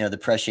 the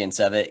prescience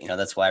of it,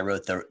 that's why I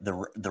wrote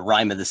the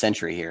rhyme of the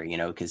century here,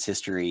 because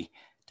history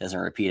doesn't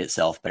repeat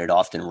itself, but it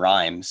often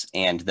rhymes.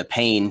 And the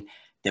pain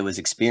that was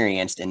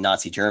experienced in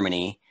Nazi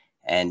Germany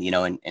and,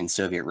 in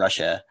Soviet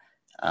Russia,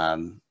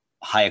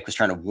 Hayek was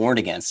trying to warn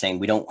against, saying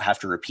we don't have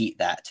to repeat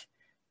that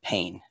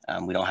pain.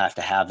 We don't have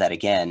to have that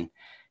again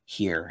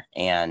here.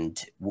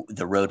 And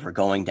the road we're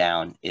going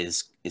down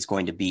is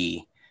going to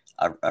be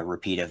a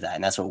repeat of that.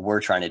 And that's what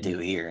we're trying to do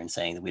here, and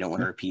saying that we don't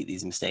want to repeat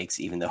these mistakes,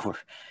 even though we're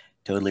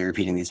totally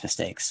repeating these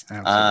mistakes.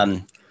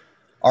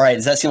 All right.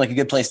 Does that seem like a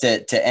good place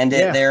to end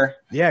it there?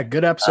 Yeah.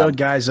 Good episode,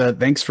 guys.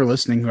 Thanks for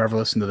listening, whoever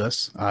listened to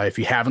this. If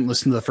you haven't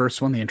listened to the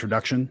first one, the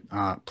introduction,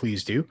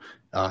 please do.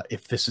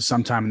 If this is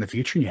sometime in the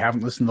future and you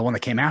haven't listened to the one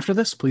that came after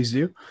this, please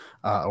do,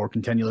 or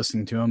continue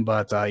listening to them.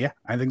 But I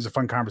think it's a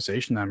fun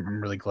conversation.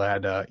 I'm really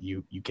glad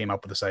you came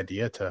up with this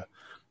idea to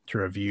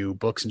review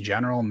books in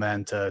general, and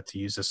then to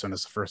use this one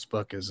as the first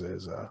book is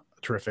a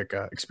terrific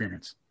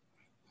experience.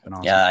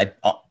 Awesome. Yeah,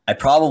 I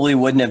probably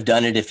wouldn't have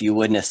done it if you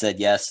wouldn't have said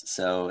yes.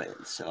 So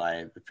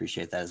I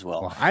appreciate that as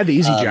well. I had the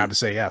easy job to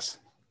say yes.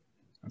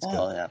 That's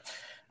good.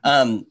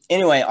 Yeah.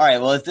 Anyway, all right.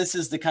 Well, if this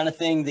is the kind of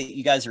thing that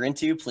you guys are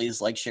into, please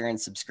like, share,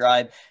 and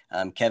subscribe.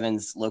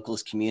 Kevin's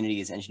Locals community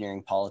is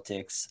Engineering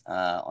Politics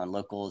on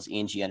Locals,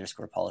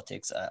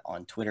 ENG_politics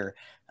on Twitter,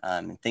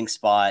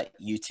 ThinkSpot,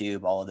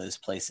 YouTube, all of those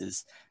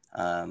places.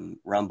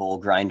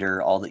 Rumble,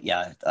 Grindr, all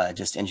that.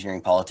 Just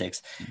Engineering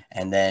Politics.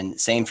 And then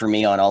same for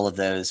me on all of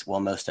those. Well,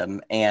 most of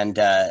them, and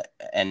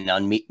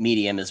on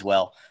Medium as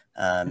well,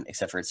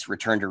 except for it's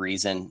Return to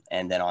Reason.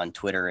 And then on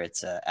Twitter,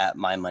 it's at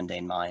My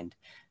Mundane Mind.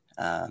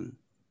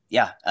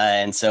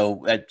 And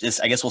so I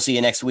guess we'll see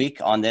you next week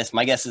on this.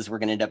 My guess is we're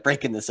going to end up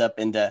breaking this up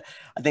into,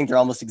 I think they're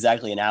almost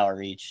exactly an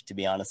hour each, to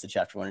be honest, the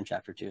chapter 1 and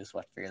chapter 2. So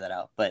we'll have to figure that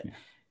out. But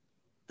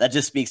that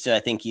just speaks to,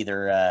 I think,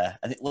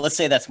 let's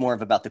say that's more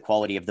of about the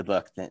quality of the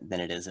book than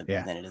it is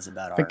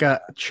about. I think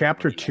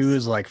chapter 2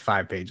 is like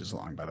 5 pages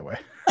long, by the way.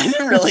 It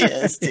really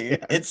is,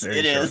 dude.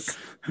 It is.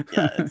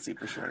 Yeah, it's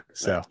super short.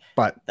 So,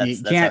 but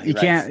you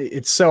can't.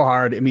 It's so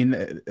hard. I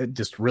mean,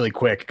 just really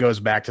quick, it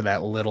goes back to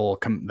that little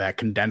that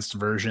condensed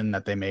version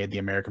that they made, the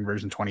American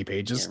version, 20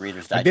 pages. Yeah,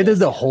 Reader's Digest. They did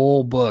the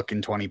whole book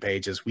in 20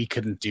 pages. We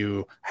couldn't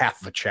do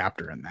half of a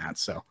chapter in that.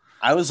 So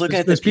I was looking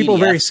at there's the people PDF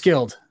very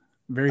skilled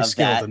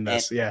in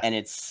this. And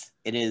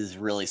it is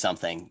really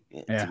something,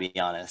 to be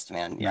honest,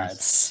 man. Yeah,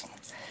 nice.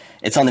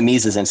 It's on the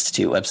Mises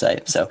Institute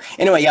website. So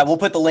anyway, we'll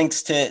put the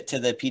links to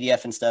the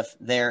PDF and stuff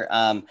there.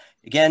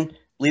 Again,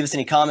 leave us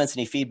any comments,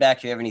 any feedback.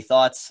 If you have any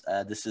thoughts,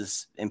 this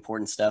is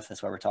important stuff.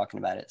 That's why we're talking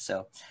about it.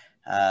 So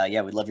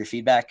we'd love your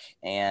feedback.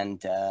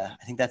 And I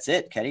think that's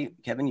it.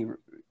 Kevin, you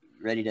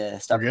ready to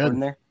stop recording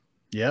there?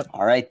 Yep.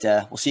 All right.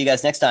 We'll see you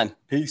guys next time.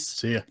 Peace.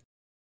 See ya.